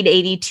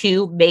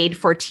 1982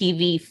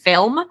 made-for-TV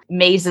film,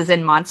 Mazes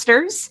and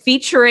Monsters,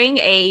 featuring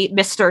a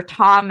Mr.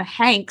 Tom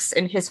Hanks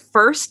in his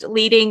first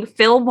leading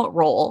film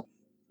role.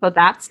 So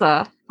that's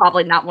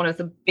probably not one of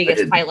the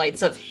biggest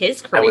highlights of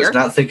his career. I was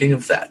not thinking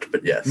of that,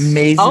 but yes.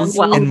 Mazes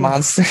and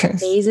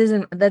Monsters. Mazes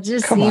and that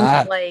just seems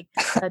like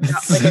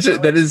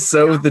that is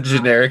so the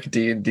generic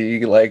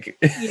D&D like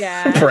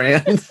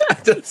brand.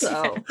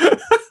 So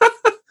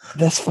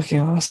that's fucking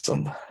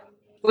awesome.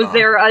 Was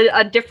there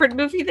a different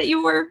movie that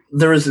you were?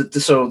 There was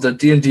the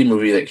D&D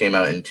movie that came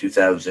out in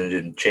 2000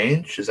 and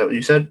change. Is that what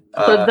you said?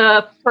 So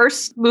the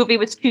first movie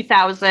was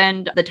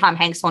 2000. The Tom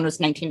Hanks one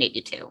was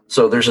 1982.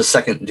 So there's a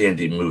second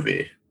D&D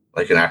movie,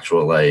 like an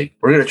actual like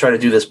we're going to try to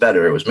do this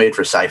better. It was made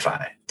for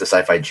Sci-Fi, the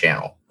Sci-Fi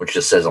Channel, which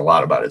just says a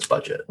lot about its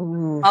budget.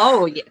 Ooh.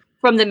 Oh yeah,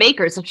 from the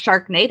makers of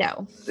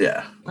Sharknado.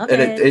 Yeah,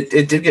 and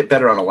it did get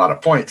better on a lot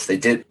of points.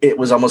 It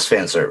was almost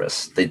fan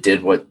service. They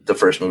did what the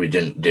first movie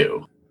didn't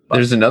do.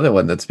 There's another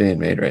one that's being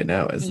made right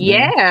now, isn't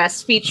there?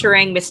 Yes,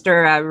 featuring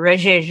Mr.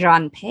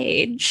 Regé-Jean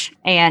Page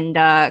and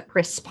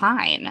Chris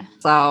Pine.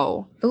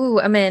 So,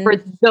 I'm in. For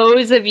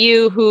those of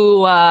you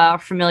who are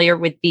familiar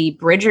with the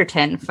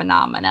Bridgerton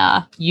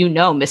phenomena, you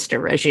know Mr.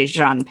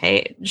 Regé-Jean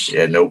Page.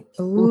 Yeah, nope.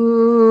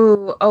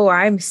 Ooh,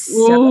 I'm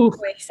so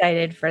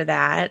excited for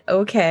that.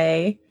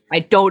 Okay. I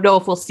don't know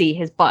if we'll see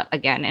his butt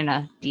again in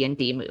a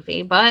D&D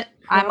movie, but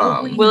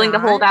I'm willing to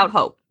hold out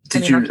hope. I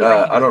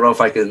don't know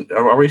if I can.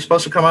 Are we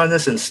supposed to come on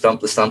this and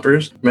stump the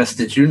stumpers? Miss,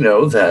 did you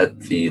know that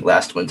the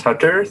Last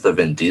Windhunter, the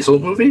Vin Diesel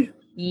movie?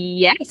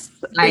 Yes,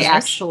 I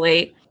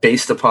actually.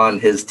 Based upon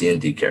his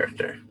D&D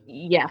character.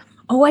 Yeah.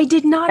 Oh, I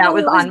did not know that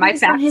was on my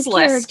facts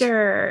list.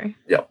 Character.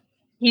 Yep.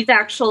 He's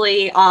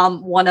actually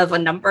one of a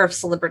number of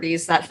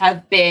celebrities that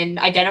have been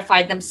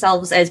identified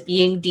themselves as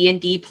being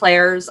D&D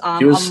players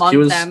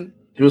among them.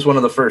 He was one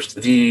of the first.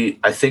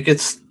 I think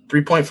it's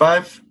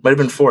 3.5, might have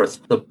been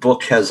fourth. The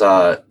book has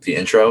the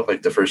intro,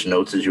 like the first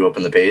notes as you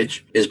open the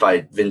page, is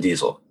by Vin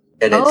Diesel,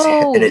 and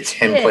it's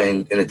him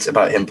playing, and it's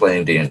about him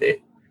playing D&D.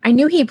 I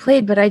knew he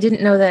played, but I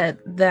didn't know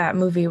that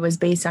movie was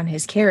based on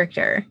his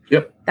character.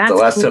 Yep, that's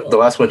the cool.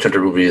 last Witch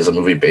Hunter movie is a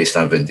movie based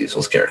on Vin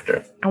Diesel's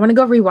character. I want to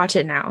go rewatch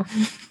it now.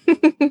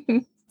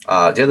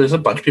 Yeah, there's a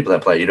bunch of people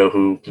that play. You know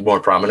who more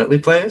prominently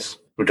plays?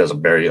 Who does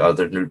very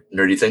other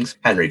nerdy things?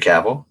 Henry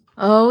Cavill.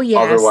 Oh, yes.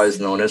 Otherwise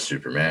known as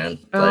Superman.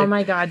 Oh,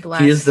 my God,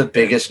 bless. He is the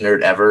biggest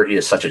nerd ever. He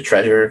is such a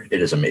treasure.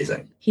 It is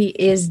amazing. He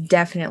is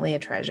definitely a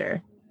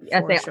treasure.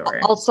 For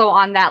sure. Also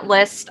on that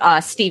list,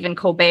 Stephen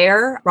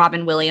Colbert,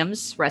 Robin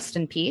Williams, rest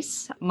in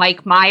peace,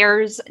 Mike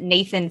Myers,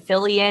 Nathan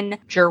Fillion,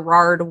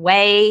 Gerard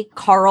Way,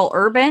 Carl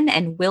Urban,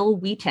 and Will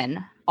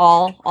Wheaton.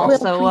 All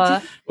also.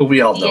 Well,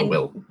 we all know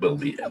Will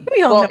Wheaton.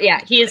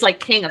 Yeah, he is like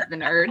king of the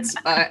nerds.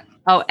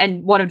 Oh,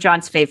 and one of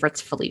John's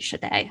favorites, Felicia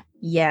Day.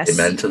 Yes.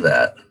 Amen to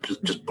that.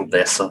 Just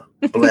bless her.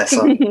 Bless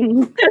her.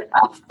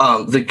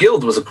 The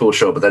Guild was a cool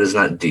show, but that is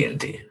not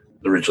D&D,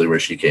 originally where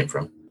she came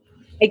from.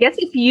 I guess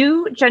if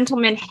you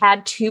gentlemen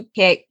had to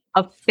pick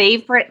a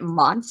favorite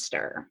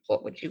monster,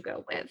 what would you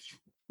go with?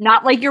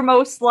 Not like your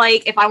most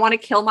like, if I want to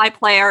kill my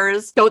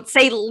players, don't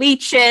say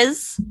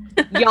leeches,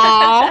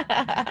 y'all.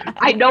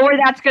 I know where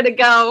that's going to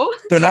go.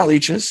 They're not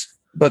leeches,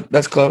 but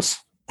that's close.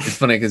 It's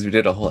funny because we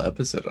did a whole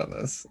episode on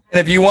this. And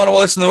if you want to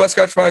listen to the West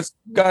Scotch Files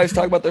guys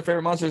talk about their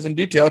favorite monsters in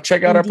detail,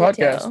 check out our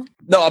podcast.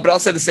 No, but I'll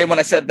say the same one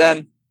I said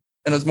then.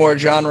 And it was more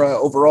genre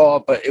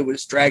overall, but it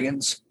was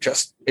dragons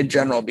just in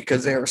general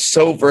because they are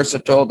so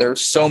versatile.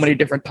 There's so many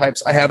different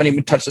types. I haven't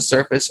even touched the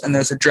surface, and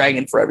there's a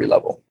dragon for every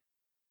level.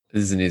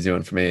 This is an easy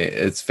one for me.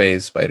 It's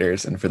phase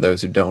spiders, and for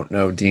those who don't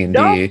know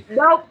D&D,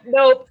 nope.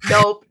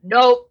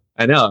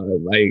 I know.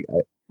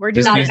 We're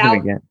just doing used it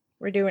again.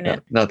 We're doing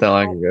it. Not that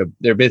long ago.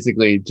 They're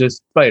basically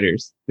just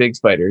spiders, big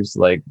spiders,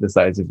 like the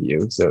size of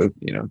you. So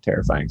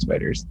terrifying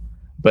spiders,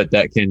 but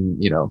that can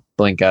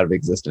blink out of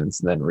existence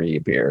and then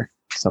reappear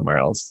somewhere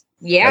else.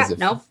 Yeah,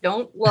 no,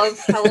 don't love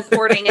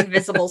teleporting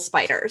invisible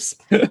spiders.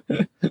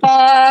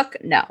 Fuck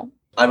no.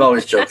 I've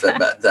always joked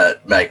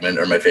that Magmen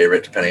are my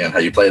favorite, depending on how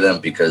you play them,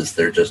 because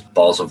they're just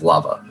balls of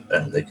lava,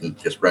 and they can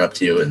just run up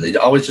to you, and they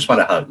always just want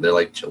to hug. They're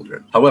like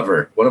children.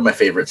 However, one of my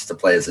favorites to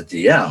play as a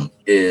DM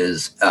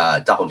is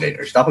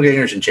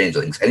doppelgangers and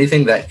changelings.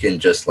 Anything that can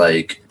just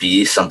like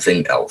be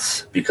something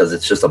else, because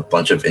it's just a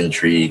bunch of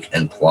intrigue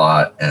and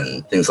plot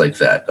and things like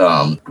that.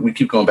 We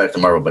keep going back to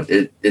Marvel, but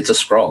it's a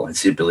scroll.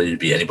 It's the ability to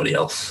be anybody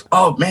else.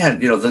 Oh man,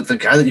 the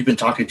guy that you've been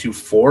talking to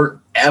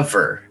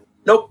forever.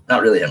 Nope,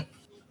 not really him.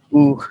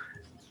 Ooh.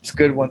 It's a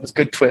good one. It's a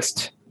good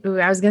twist. Ooh,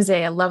 I was going to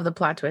say, I love the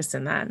plot twist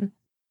in that. What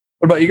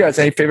about you guys?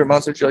 Any favorite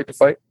monsters you like to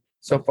fight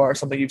so far?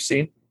 Something you've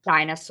seen?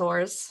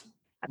 Dinosaurs.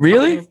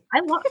 Really?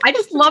 I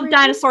just love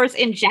dinosaurs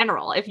in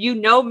general. If you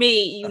know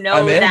me, you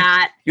know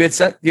that. You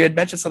had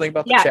mentioned something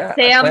about the chat.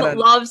 Sam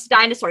loves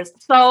dinosaurs.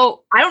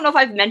 So I don't know if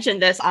I've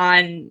mentioned this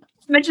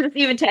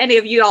even to any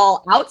of you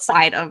all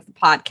outside of the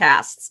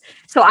podcasts.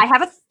 So I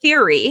have a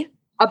theory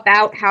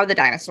about how the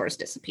dinosaurs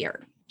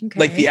disappeared. Okay.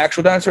 Like the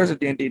actual dinosaurs or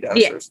D&D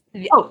dinosaurs?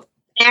 Yeah. Oh,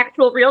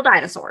 actual real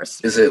dinosaurs.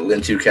 Is it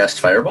Lintu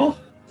cast Fireball?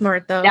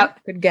 Smart though.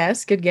 Yep. Good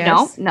guess.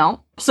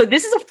 No. So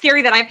this is a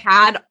theory that I've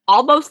had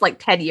almost like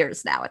 10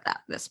 years now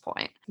at this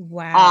point.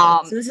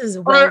 Wow. So this is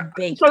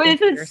baked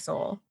into your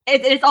soul.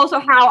 It's also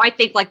how I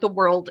think like the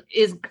world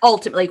is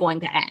ultimately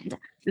going to end.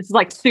 This is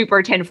like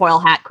super tinfoil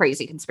hat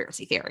crazy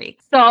conspiracy theory.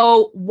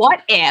 So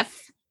what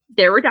if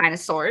there were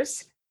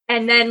dinosaurs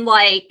and then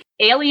like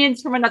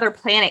aliens from another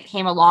planet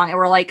came along and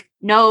were like,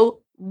 no,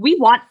 we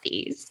want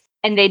these.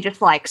 And they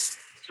just like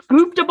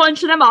scooped a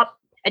bunch of them up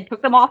and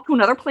took them off to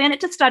another planet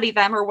to study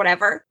them or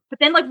whatever. But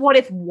then like, what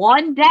if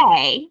one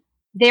day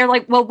they're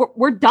like, well,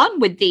 we're done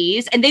with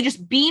these. And they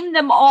just beam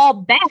them all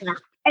back.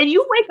 And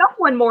you wake up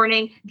one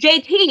morning,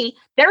 JT,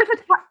 there's a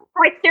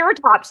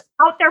Triceratops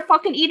out there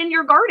fucking eating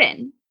your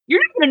garden.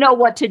 You're not going to know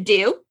what to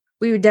do.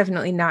 We would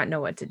definitely not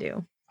know what to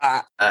do.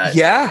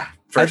 Yeah.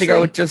 I think I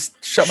would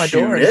just shut my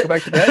door and go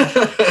back to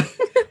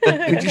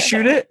bed. Would you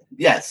shoot it?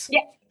 Yes. Yeah.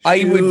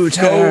 I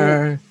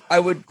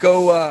would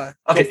go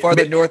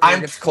farther north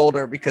where it's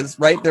colder because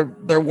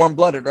they're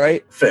warm-blooded,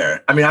 right?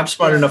 Fair. I mean, I'm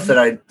smart enough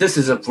that this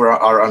is where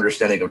our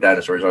understanding of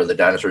dinosaurs are the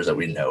dinosaurs that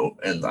we know,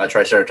 and a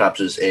Triceratops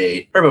is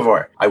a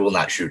herbivore. I will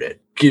not shoot it.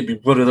 Give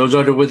me one of those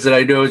other ones that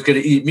I know is going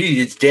to eat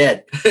me. It's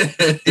dead.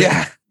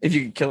 Yeah, if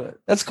you can kill it.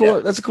 That's cool. Yeah.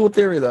 That's a cool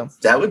theory, though.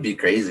 That would be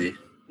crazy.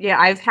 Yeah,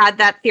 I've had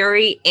that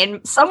theory in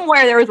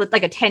somewhere. There was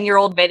like a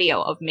 10-year-old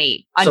video of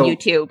me on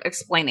YouTube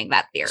explaining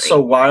that theory. So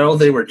while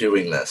they were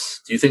doing this,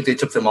 do you think they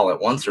took them all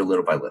at once or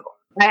little by little?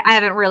 I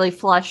haven't really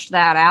flushed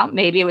that out.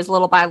 Maybe it was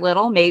little by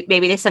little. Maybe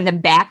they send them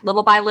back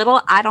little by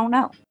little. I don't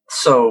know.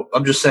 So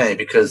I'm just saying,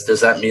 because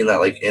does that mean that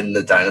like in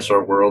the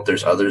dinosaur world,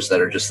 there's others that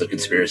are just the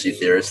conspiracy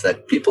theorists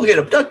that people get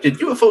abducted,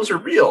 UFOs are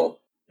real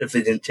if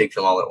they didn't take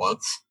them all at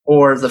once?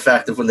 Or the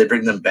fact that when they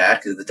bring them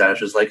back, the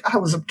dinosaur's like, I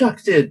was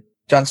abduced.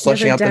 John's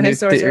fleshing out the new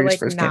theories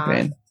for his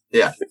campaign.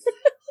 Yeah.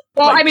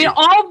 Well, Like, I mean,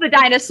 all of the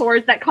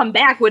dinosaurs that come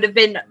back would have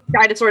been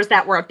dinosaurs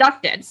that were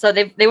abducted. So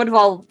they would have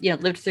all,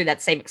 lived through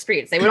that same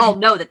experience. They would all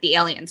know that the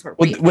aliens were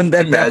real. When at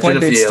that Imagine point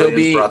if they'd the still aliens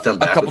be brought them a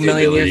back couple with the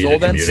million years ability to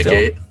old then still?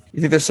 communicate. You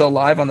think they're still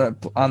alive on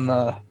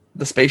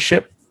the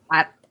spaceship?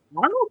 I don't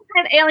know what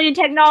kind of alien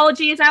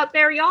technology is out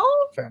there, y'all.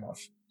 Fair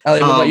enough.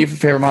 Elliot, what about you for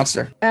favorite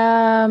monster?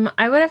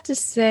 I would have to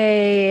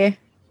say,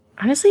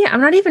 honestly,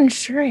 I'm not even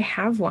sure I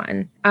have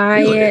one.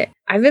 Really?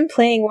 I've been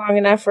playing long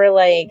enough where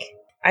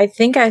I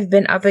think I've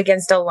been up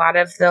against a lot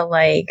of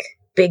the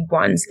big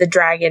ones, the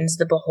dragons,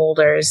 the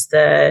beholders,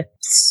 the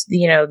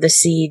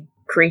sea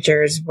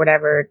creatures,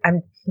 whatever.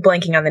 I'm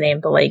blanking on the name,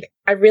 but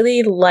I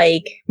really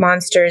like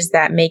monsters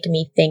that make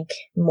me think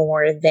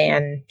more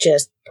than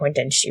just point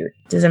and shoot.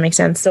 Does that make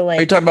sense? So Are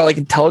you talking about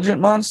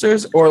intelligent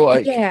monsters or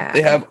yeah,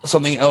 they have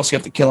something else you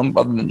have to kill them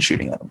other than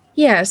shooting at them?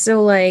 yeah.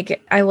 So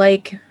I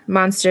like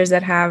monsters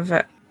that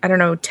have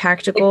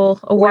tactical More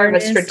of a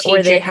awareness, or they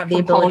strategic have the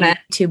ability component.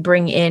 to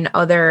bring in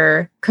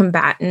other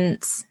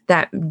combatants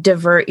that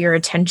divert your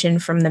attention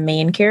from the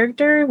main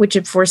character, which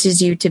it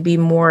forces you to be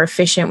more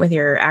efficient with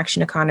your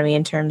action economy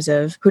in terms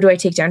of who do I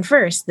take down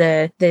first,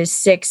 the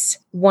 6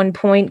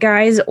 1-point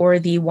guys or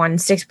the 1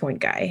 6-point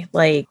guy,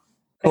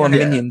 On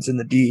minions in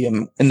the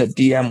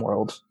DM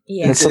world.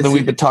 Yeah. And it's something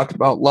we've been talking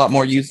about a lot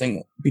more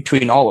using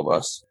between all of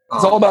us.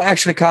 It's all about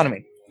action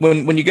economy.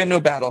 When you get into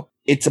a battle,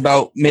 it's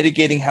about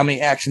mitigating how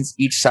many actions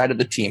each side of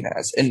the team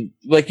has. And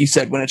like you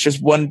said, when it's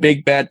just one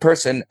big bad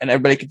person and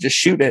everybody can just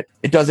shoot it,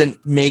 it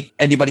doesn't make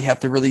anybody have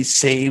to really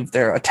save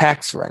their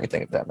attacks or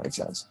anything, if that makes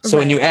sense. So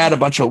when you add a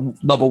bunch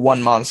of level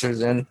 1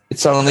 monsters in,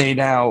 it's suddenly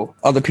now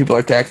other people are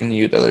attacking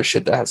you, the other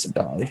shit that has to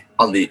die.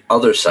 On the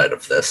other side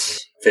of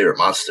this, favorite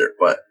monster,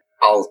 but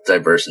I'll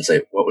diverse and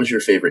say, what was your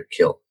favorite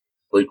kill?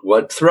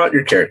 What throughout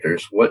your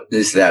characters, what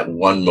is that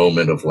one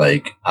moment of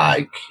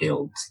I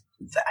killed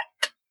that?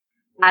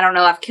 I don't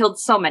know. I've killed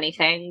so many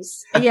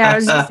things. Yeah, I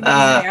was just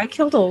gonna say, I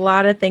killed a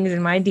lot of things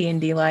in my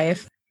D&D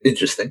life.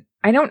 Interesting.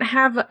 I don't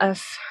have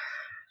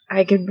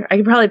I could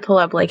probably pull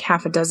up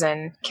half a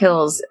dozen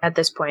kills at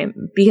this point,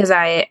 because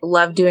I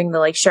love doing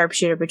the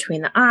sharpshooter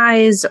between the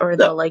eyes, or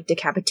the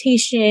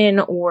decapitation,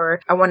 or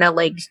I want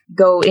to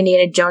go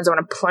Indiana Jones. I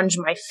want to plunge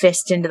my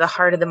fist into the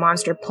heart of the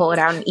monster, pull it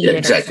out, and eat it.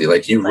 Exactly.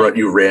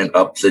 You ran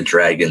up the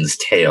dragon's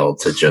tail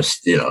to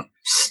just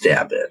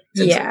stab it.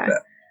 Yeah.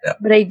 Yeah.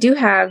 But I do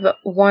have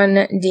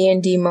one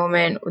D&D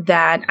moment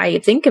that I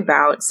think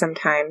about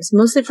sometimes,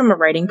 mostly from a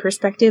writing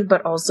perspective,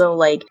 but also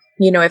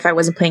if I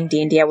wasn't playing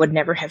D&D, I would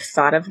never have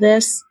thought of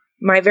this.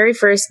 My very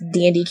first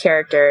D&D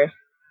character,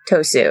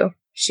 Tosu,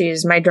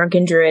 she's my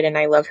drunken druid and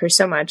I love her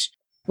so much,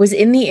 was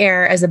in the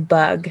air as a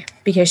bug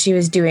because she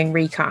was doing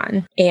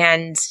recon.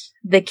 And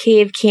the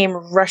cave came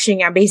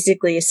rushing out.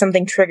 Basically,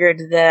 something triggered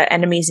the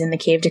enemies in the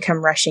cave to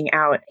come rushing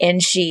out.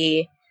 And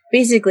she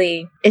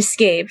basically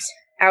escaped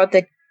out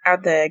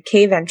the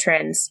cave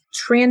entrance,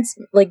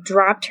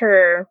 dropped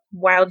her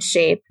wild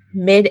shape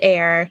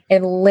mid-air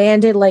and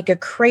landed like a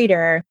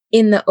crater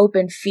in the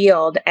open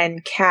field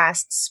and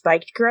cast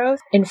spiked growth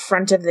in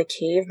front of the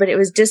cave. But it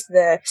was just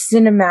the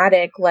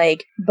cinematic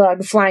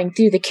bug flying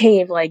through the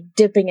cave,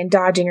 dipping and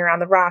dodging around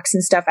the rocks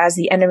and stuff as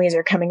the enemies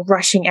are coming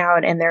rushing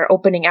out and they're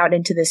opening out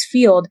into this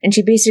field. And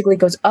she basically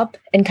goes up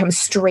and comes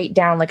straight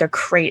down like a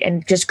crate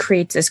and just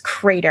creates this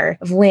crater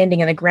of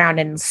landing in the ground,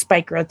 and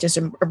spike growth just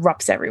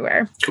erupts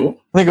everywhere. Cool.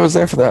 I think I was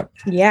there for that.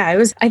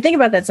 Yeah, I think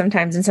about that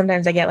sometimes, and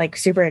sometimes I get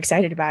super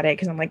excited about it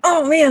because I'm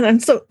oh man,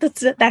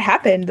 that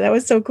happened. That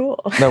was so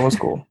cool. That was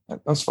cool.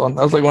 That was fun.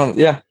 That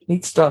was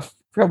neat stuff.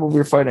 I forgot what we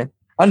were fighting.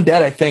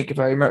 Undead, I think, if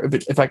I remember,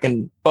 if I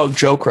can bug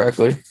Joe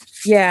correctly.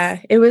 Yeah,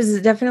 it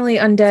was definitely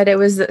undead. It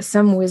was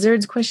some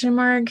wizards ?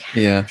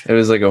 Yeah, it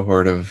was a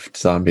horde of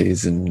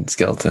zombies and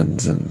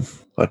skeletons and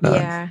whatnot.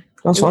 Yeah,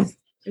 that was fun.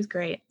 It was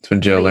great. That's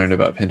when Joe learned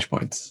about pinch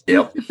points.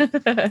 Yep.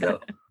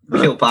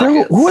 Kill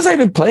pockets. Who was I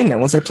even playing then?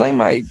 Was I playing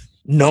my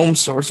gnome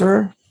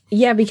sorcerer?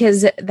 Yeah,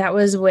 because that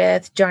was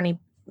with Johnny.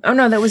 Oh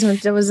no, that was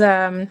with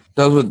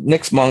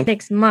Nick's monk.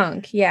 Nick's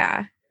monk,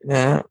 yeah.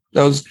 Yeah,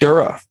 that was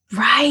Dura.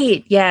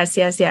 Right. Yes.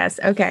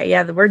 Okay.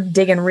 Yeah, we're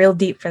digging real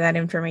deep for that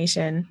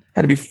information.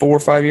 Had to be 4 or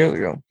 5 years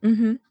ago.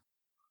 Mm-hmm.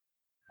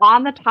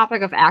 On the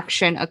topic of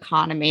action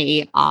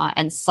economy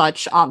and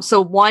such,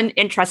 so one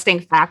interesting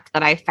fact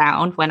that I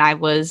found when I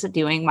was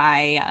doing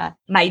my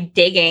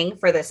digging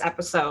for this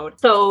episode.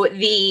 So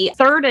the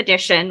 3rd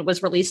edition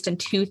was released in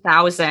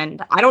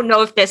 2000. I don't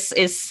know if this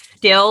is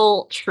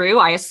still true.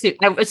 I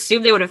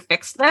assume they would have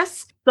fixed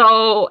this.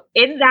 So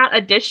in that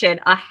edition,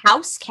 a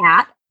house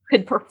cat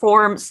could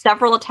perform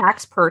several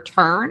attacks per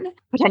turn,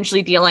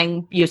 potentially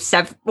dealing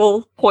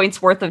several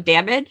points worth of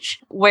damage,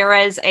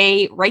 whereas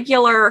a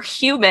regular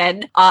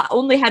human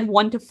only had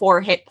 1 to 4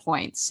 hit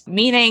points,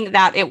 meaning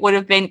that it would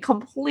have been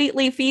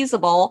completely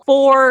feasible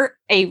for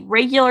a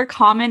regular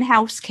common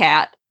house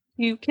cat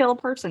to kill a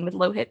person with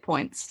low hit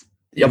points.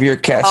 Have your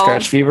cat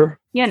scratch fever?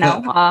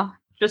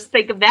 Just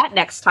think of that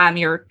next time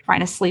you're trying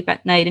to sleep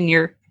at night and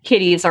your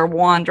kitties are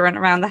wandering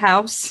around the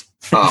house.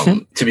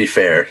 To be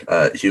fair,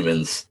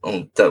 humans,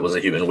 that was a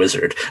human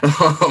wizard.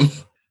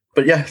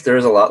 But yeah, there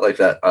is a lot like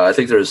that. I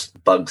think there's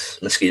bugs,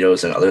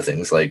 mosquitoes, and other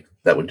things like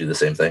that would do the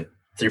same thing.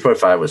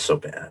 3.5 was so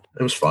bad.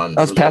 It was fun.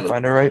 That was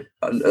Pathfinder, right?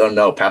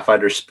 No,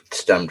 Pathfinder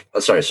stemmed.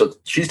 Sorry, so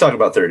she's talking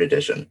about third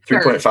edition.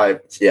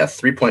 3.5, yeah,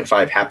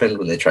 3.5 happened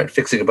when they tried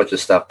fixing a bunch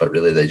of stuff, but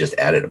really they just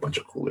added a bunch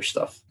of cooler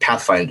stuff.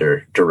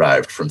 Pathfinder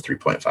derived from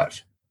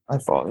 3.5. I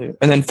follow you.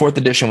 And then fourth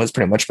edition was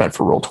pretty much meant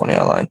for Roll20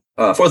 Online.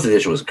 Fourth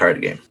edition was a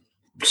card game.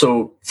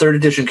 So third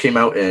edition came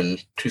out in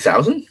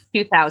 2000?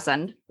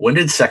 2000. When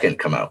did second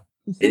come out?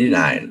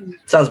 89.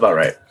 Sounds about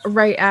right.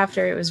 Right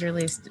after it was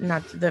released.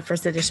 Not the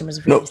first edition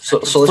was No, released. so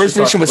let's First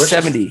edition was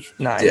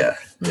 79.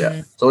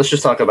 Yeah. So let's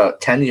just talk about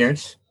 10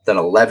 years, then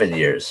 11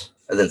 years,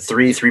 and then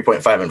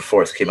 3.5, and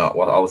fourth came out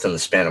all within the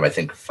span of, I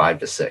think, 5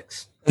 to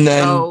 6. And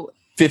then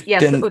fifth,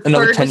 so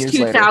another third 10 was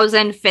years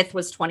 2000, later. fifth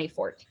was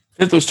 2014.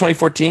 Fifth was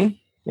 2014?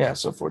 Yeah,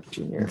 so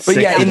 14 years. But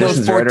Sixth yeah, in those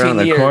edition's 14 right around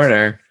the years.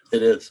 corner.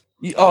 It is.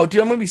 Oh,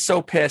 dude, I'm going to be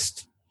so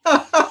pissed.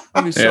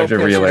 I'm You have to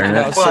relearn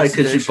it. Why?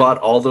 Because you bought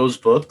all those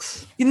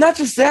books? Not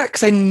just that,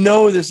 because I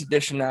know this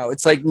edition now.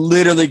 It's like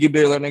literally you'd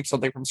be learning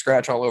something from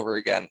scratch all over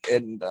again.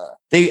 And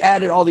they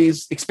added all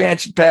these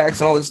expansion packs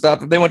and all this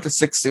stuff. If they went to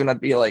sixth soon,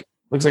 I'd be like,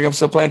 looks like I'm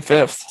still playing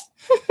fifth.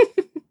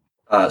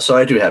 So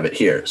I do have it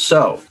here.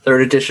 So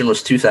third edition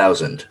was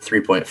 2000.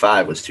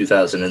 3.5 was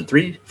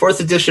 2003. Fourth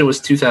edition was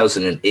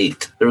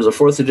 2008. There was a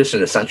fourth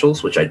edition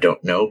Essentials, which I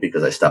don't know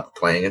because I stopped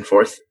playing in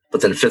fourth.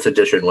 But then fifth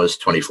edition was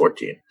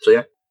 2014. So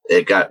yeah,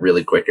 it got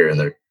really quicker. And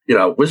they're,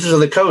 Wizards of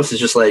the Coast is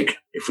just like,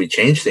 if we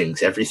change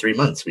things every 3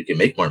 months, we can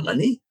make more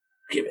money.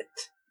 Give it.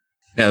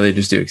 Now they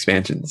just do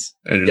expansions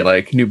and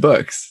like new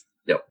books.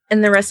 Yep.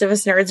 And the rest of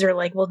us nerds are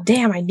like, well,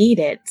 damn, I need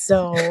it.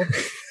 So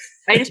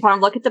I just want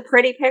to look at the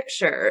pretty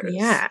pictures.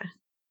 yeah.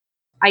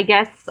 I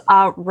guess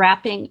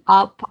wrapping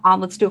up,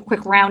 let's do a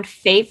quick round.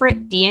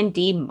 Favorite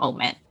D&D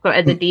moment? So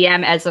as a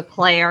DM, as a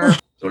player.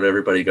 Don't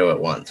everybody go at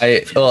once.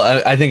 I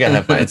think I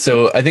have mine.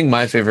 So I think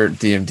my favorite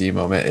DMD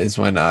moment is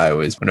when I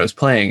was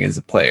playing as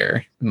a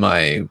player,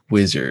 my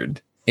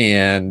wizard,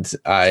 and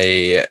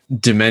I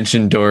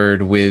dimension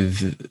doored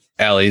with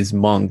Allie's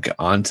monk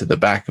onto the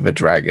back of a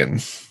dragon.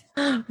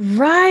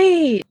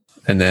 Right.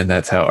 And then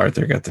that's how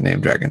Arthur got the name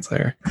Dragon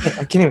Slayer.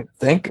 I can't even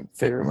think of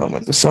favorite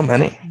moment. There's so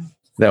many.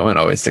 That one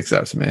always sticks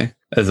out to me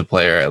as a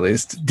player, at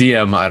least.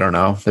 DM, I don't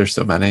know. There's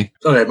so many.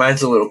 Okay, mine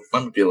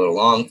might be a little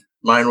long.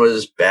 Mine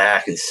was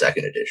back in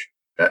second edition.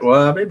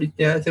 Well, maybe,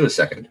 yeah, I think it was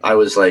second. I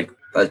was like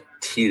a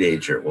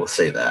teenager, we'll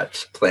say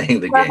that, playing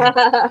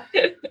the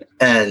game.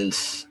 And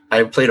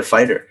I played a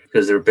fighter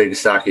because they were big and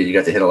stocky. You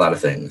got to hit a lot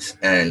of things.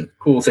 And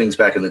cool things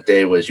back in the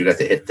day was you got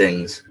to hit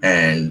things.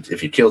 And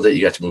if you killed it,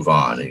 you got to move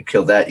on. And you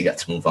killed that, you got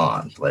to move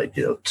on. Like,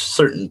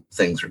 certain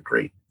things were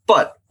great.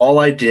 But all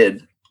I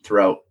did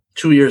throughout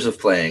 2 years of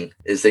playing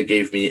is they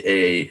gave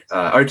me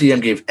our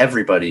DM gave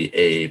everybody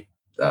a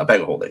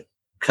bag of holding.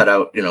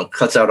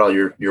 Cuts out all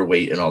your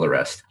weight and all the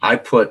rest. I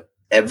put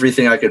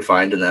everything I could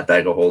find in that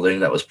bag of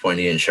holding that was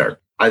pointy and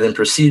sharp. I then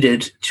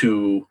proceeded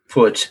to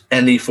put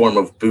any form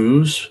of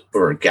booze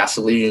or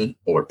gasoline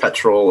or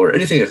petrol or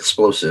anything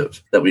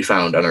explosive that we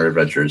found on our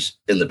adventures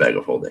in the bag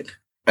of holding.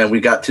 And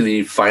we got to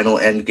the final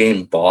end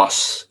game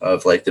boss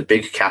of like the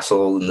big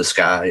castle in the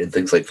sky and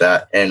things like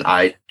that. And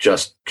I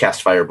just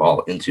cast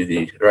fireball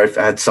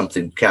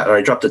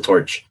I dropped a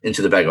torch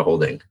into the bag of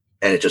holding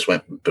and it just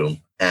went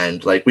boom.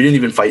 And like, we didn't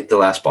even fight the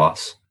last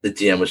boss. The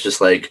DM was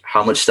just like,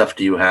 how much stuff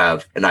do you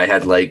have? And I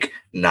had like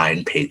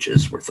 9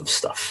 pages worth of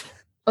stuff.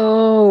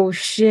 Oh,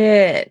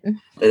 shit. And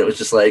it was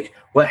just like,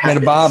 what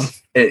happened? Bob.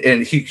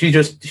 And he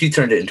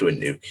turned it into a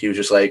nuke. He was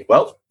just like,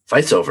 well,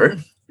 fight's over.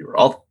 You were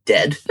all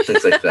dead.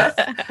 Things like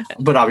that.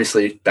 But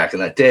obviously, back in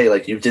that day,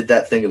 like, you did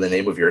that thing in the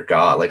name of your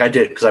god. Like I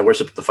did, because I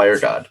worshiped the fire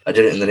god. I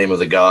did it in the name of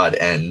the god,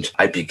 and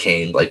I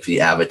became like the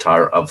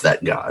avatar of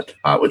that god,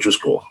 which was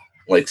cool.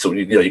 Like, so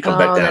you come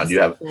back down, you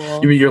have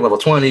cool. you're level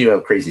 20, you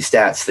have crazy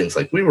stats, things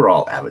like, we were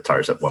all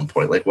avatars at one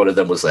point. Like one of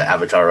them was the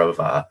avatar of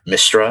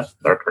Mistra,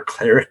 our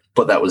cleric,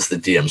 but that was the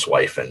DM's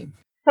wife. And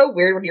So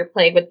weird when you're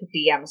playing with the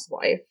DM's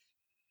wife.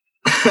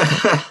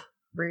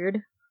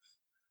 Rude.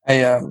 I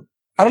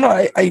don't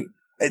know. I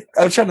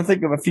was trying to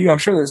think of a few. I'm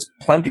sure there's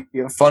plenty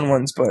of fun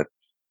ones, but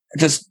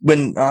just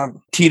when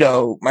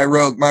Tito, my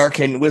rogue, my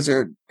arcane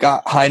wizard,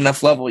 got high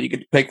enough level, you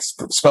could pick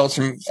spells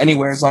from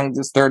anywhere as long as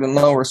it's third and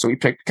lower. So we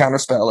picked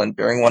counterspell, and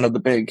during one of the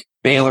big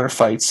Baylor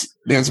fights,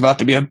 there was about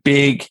to be a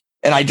big,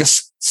 and I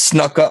just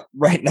snuck up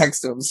right next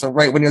to him. So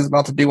right when he was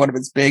about to do one of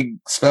his big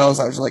spells,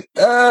 I was like,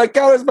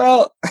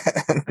 counterspell.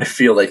 I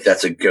feel like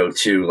that's a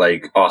go-to,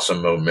 like,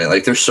 awesome moment.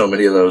 Like, there's so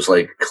many of those,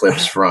 like,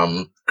 clips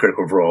from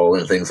Critical Role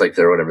and things like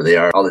that, or whatever they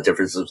are. All the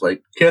differences,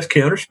 like, cast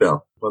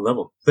counterspell. What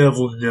level?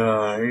 Level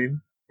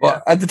 9.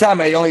 Well, at the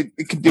time, I only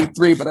could do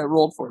 3, but I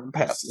rolled for it and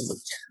passed.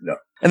 No.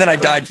 And then I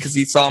died because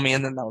he saw me,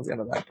 and then that was the end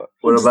of that. But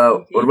What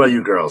about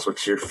you girls?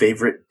 What's your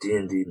favorite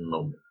D&D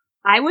moment?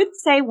 I would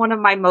say one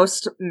of my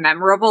most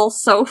memorable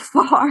so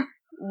far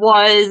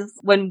was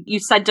when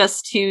you sent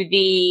us to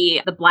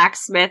the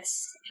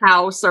blacksmith's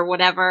house or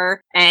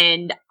whatever,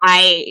 and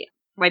my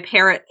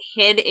parent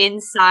hid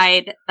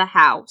inside the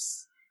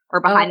house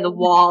or behind the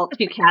wall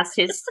to cast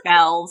his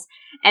spells.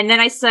 And then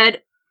I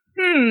said,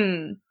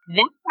 that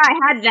guy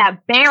had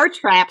that bear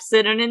trap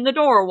sitting in the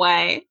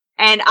doorway.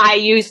 And I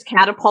used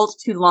catapult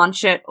to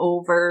launch it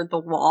over the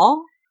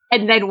wall,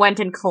 and then went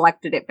and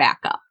collected it back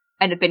up.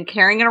 And have been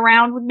carrying it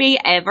around with me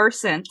ever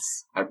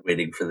since. I'm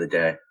waiting for the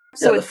day.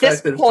 So at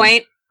this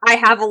point, I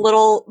have a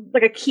little,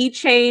 like a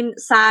keychain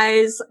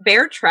size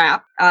bear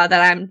trap that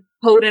I'm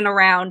holding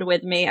around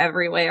with me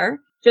everywhere.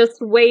 Just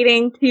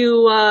waiting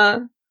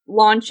to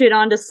launch it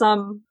onto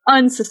some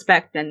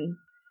unsuspecting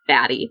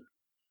baddie.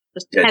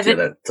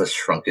 That's a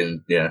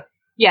shrunken, yeah.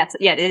 Yes,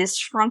 yeah, it is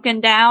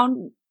shrunken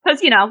down.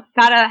 Because,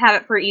 gotta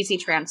have it for easy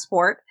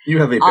transport.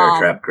 You have a bear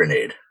trap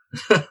grenade.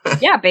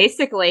 Yeah,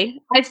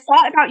 basically. I've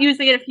thought about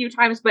using it a few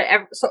times, but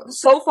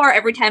so far,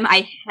 every time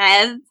I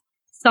have,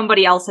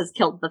 somebody else has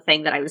killed the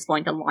thing that I was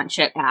going to launch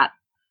it at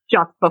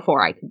just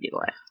before I could do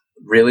it.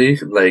 Really?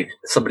 Like,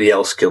 somebody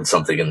else killed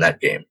something in that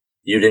game.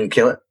 You didn't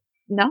kill it?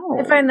 No.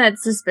 I find that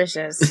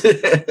suspicious.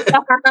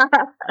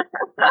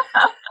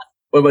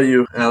 What about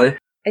you, Allie?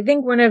 I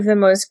think one of the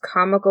most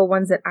comical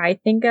ones that I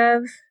think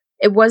of,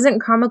 it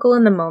wasn't comical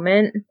in the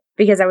moment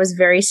because I was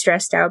very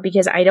stressed out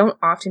because I don't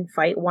often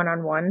fight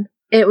one-on-one.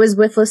 It was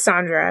with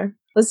Lysandra.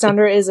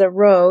 Lysandra is a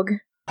rogue,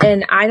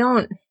 and I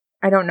don't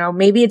know,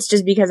 maybe it's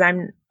just because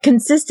I'm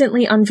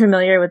consistently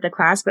unfamiliar with the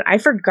class, but I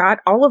forgot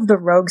all of the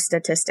rogue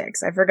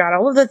statistics. I forgot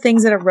all of the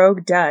things that a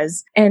rogue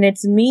does, and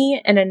it's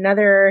me and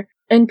another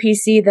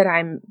NPC that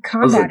I'm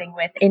combating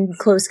with in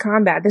close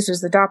combat. This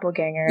was the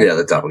doppelganger. Yeah,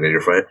 the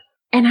doppelganger fight.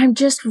 And I'm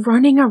just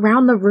running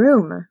around the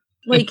room.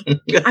 Like,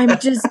 I'm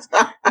just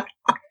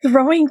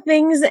throwing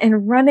things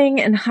and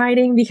running and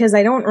hiding because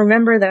I don't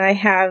remember that I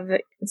have,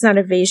 it's not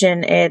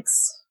evasion,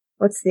 it's,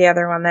 what's the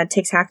other one that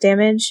takes half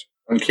damage?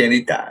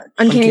 Uncanny dodge.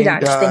 Uncanny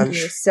dodge, thank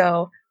you.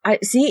 So, I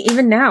see,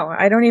 even now,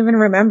 I don't even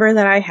remember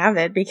that I have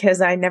it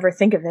because I never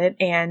think of it.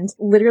 And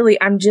literally,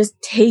 I'm just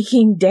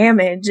taking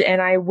damage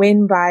and I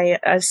win by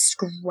a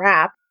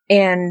scrap.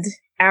 And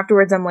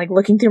afterwards, I'm like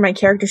looking through my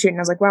character sheet and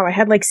I was like, wow, I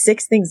had like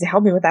 6 things to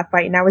help me with that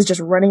fight. And I was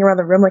just running around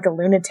the room like a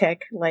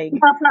lunatic, like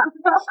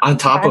on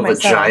top of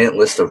myself. A giant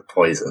list of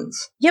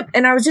poisons. Yep.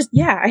 And I was just,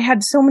 I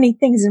had so many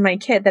things in my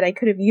kit that I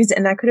could have used,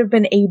 and that could have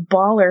been a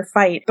baller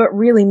fight. But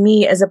really,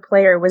 me as a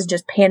player was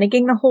just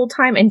panicking the whole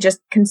time and just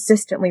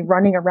consistently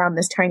running around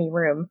this tiny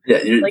room.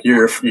 Yeah,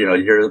 you're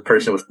the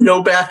person with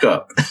no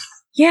backup.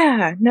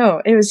 Yeah,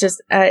 no, it was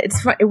just,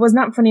 it was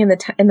not funny in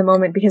the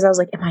moment because I was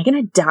like, am I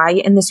gonna die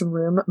in this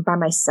room by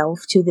myself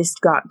to this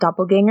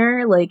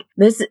doppelganger? Like,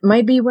 this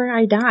might be where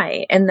I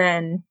die. And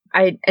then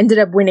I ended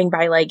up winning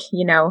by like,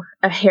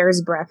 a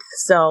hair's breadth.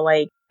 So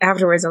like,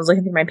 afterwards I was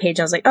looking through my page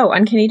and I was like, oh,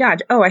 uncanny dodge.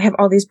 Oh, I have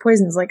all these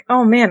poisons. Like,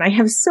 oh man, I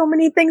have so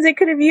many things I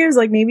could have used.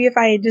 Like, maybe if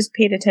I had just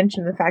paid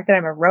attention to the fact that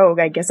I'm a rogue,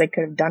 I guess I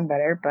could have done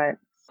better, but...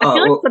 I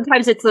feel like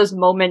sometimes it's those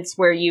moments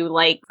where you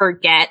like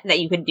forget that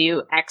you can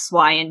do X,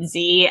 Y, and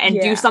Z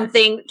and do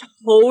something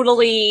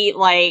totally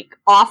like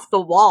off the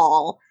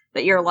wall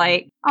that you're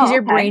like, because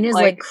your brain is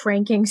like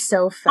cranking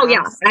so fast. Oh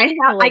yeah,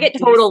 I get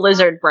total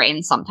lizard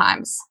brain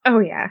sometimes. Oh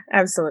yeah,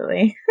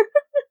 absolutely.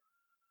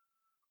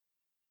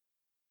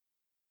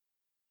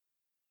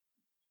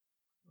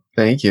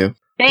 Thank you.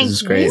 Thank this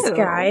is great. Thanks,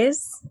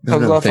 guys. That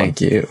was a lot of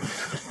thank you.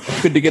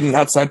 Good to get an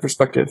outside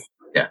perspective.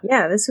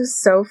 Yeah, this was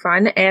so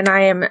fun, and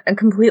I am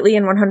completely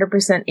and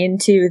 100%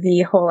 into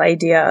the whole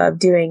idea of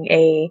doing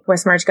a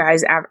West March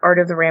Guys Art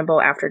of the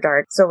Ramble After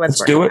Dark. So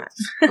let's do it.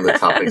 The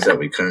topics that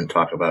we couldn't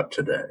talk about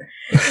today.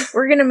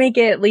 We're gonna make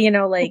it,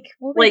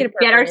 we'll make it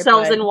get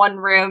ourselves in one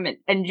room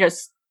and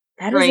just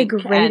that is a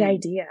great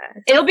idea.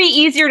 It'll be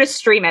easier to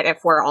stream it if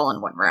we're all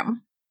in one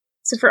room.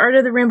 So for Art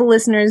of the Ramble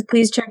listeners,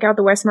 please check out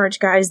the West March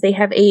Guys. They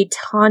have a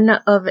ton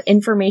of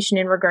information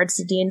in regards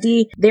to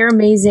D&D. They're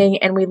amazing,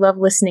 and we love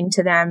listening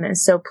to them. And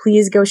so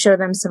please go show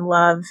them some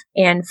love.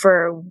 And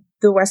for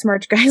the West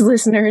March Guys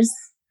listeners,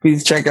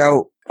 please check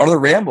out Art of the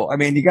Ramble. I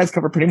mean, you guys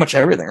cover pretty much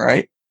everything,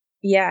 right?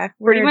 Yeah.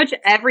 Pretty much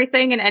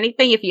everything and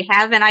anything. If you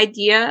have an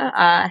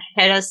idea,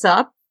 head us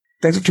up.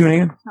 Thanks for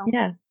tuning in.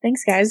 Yeah.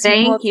 Thanks, guys.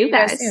 Thank you,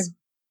 guys.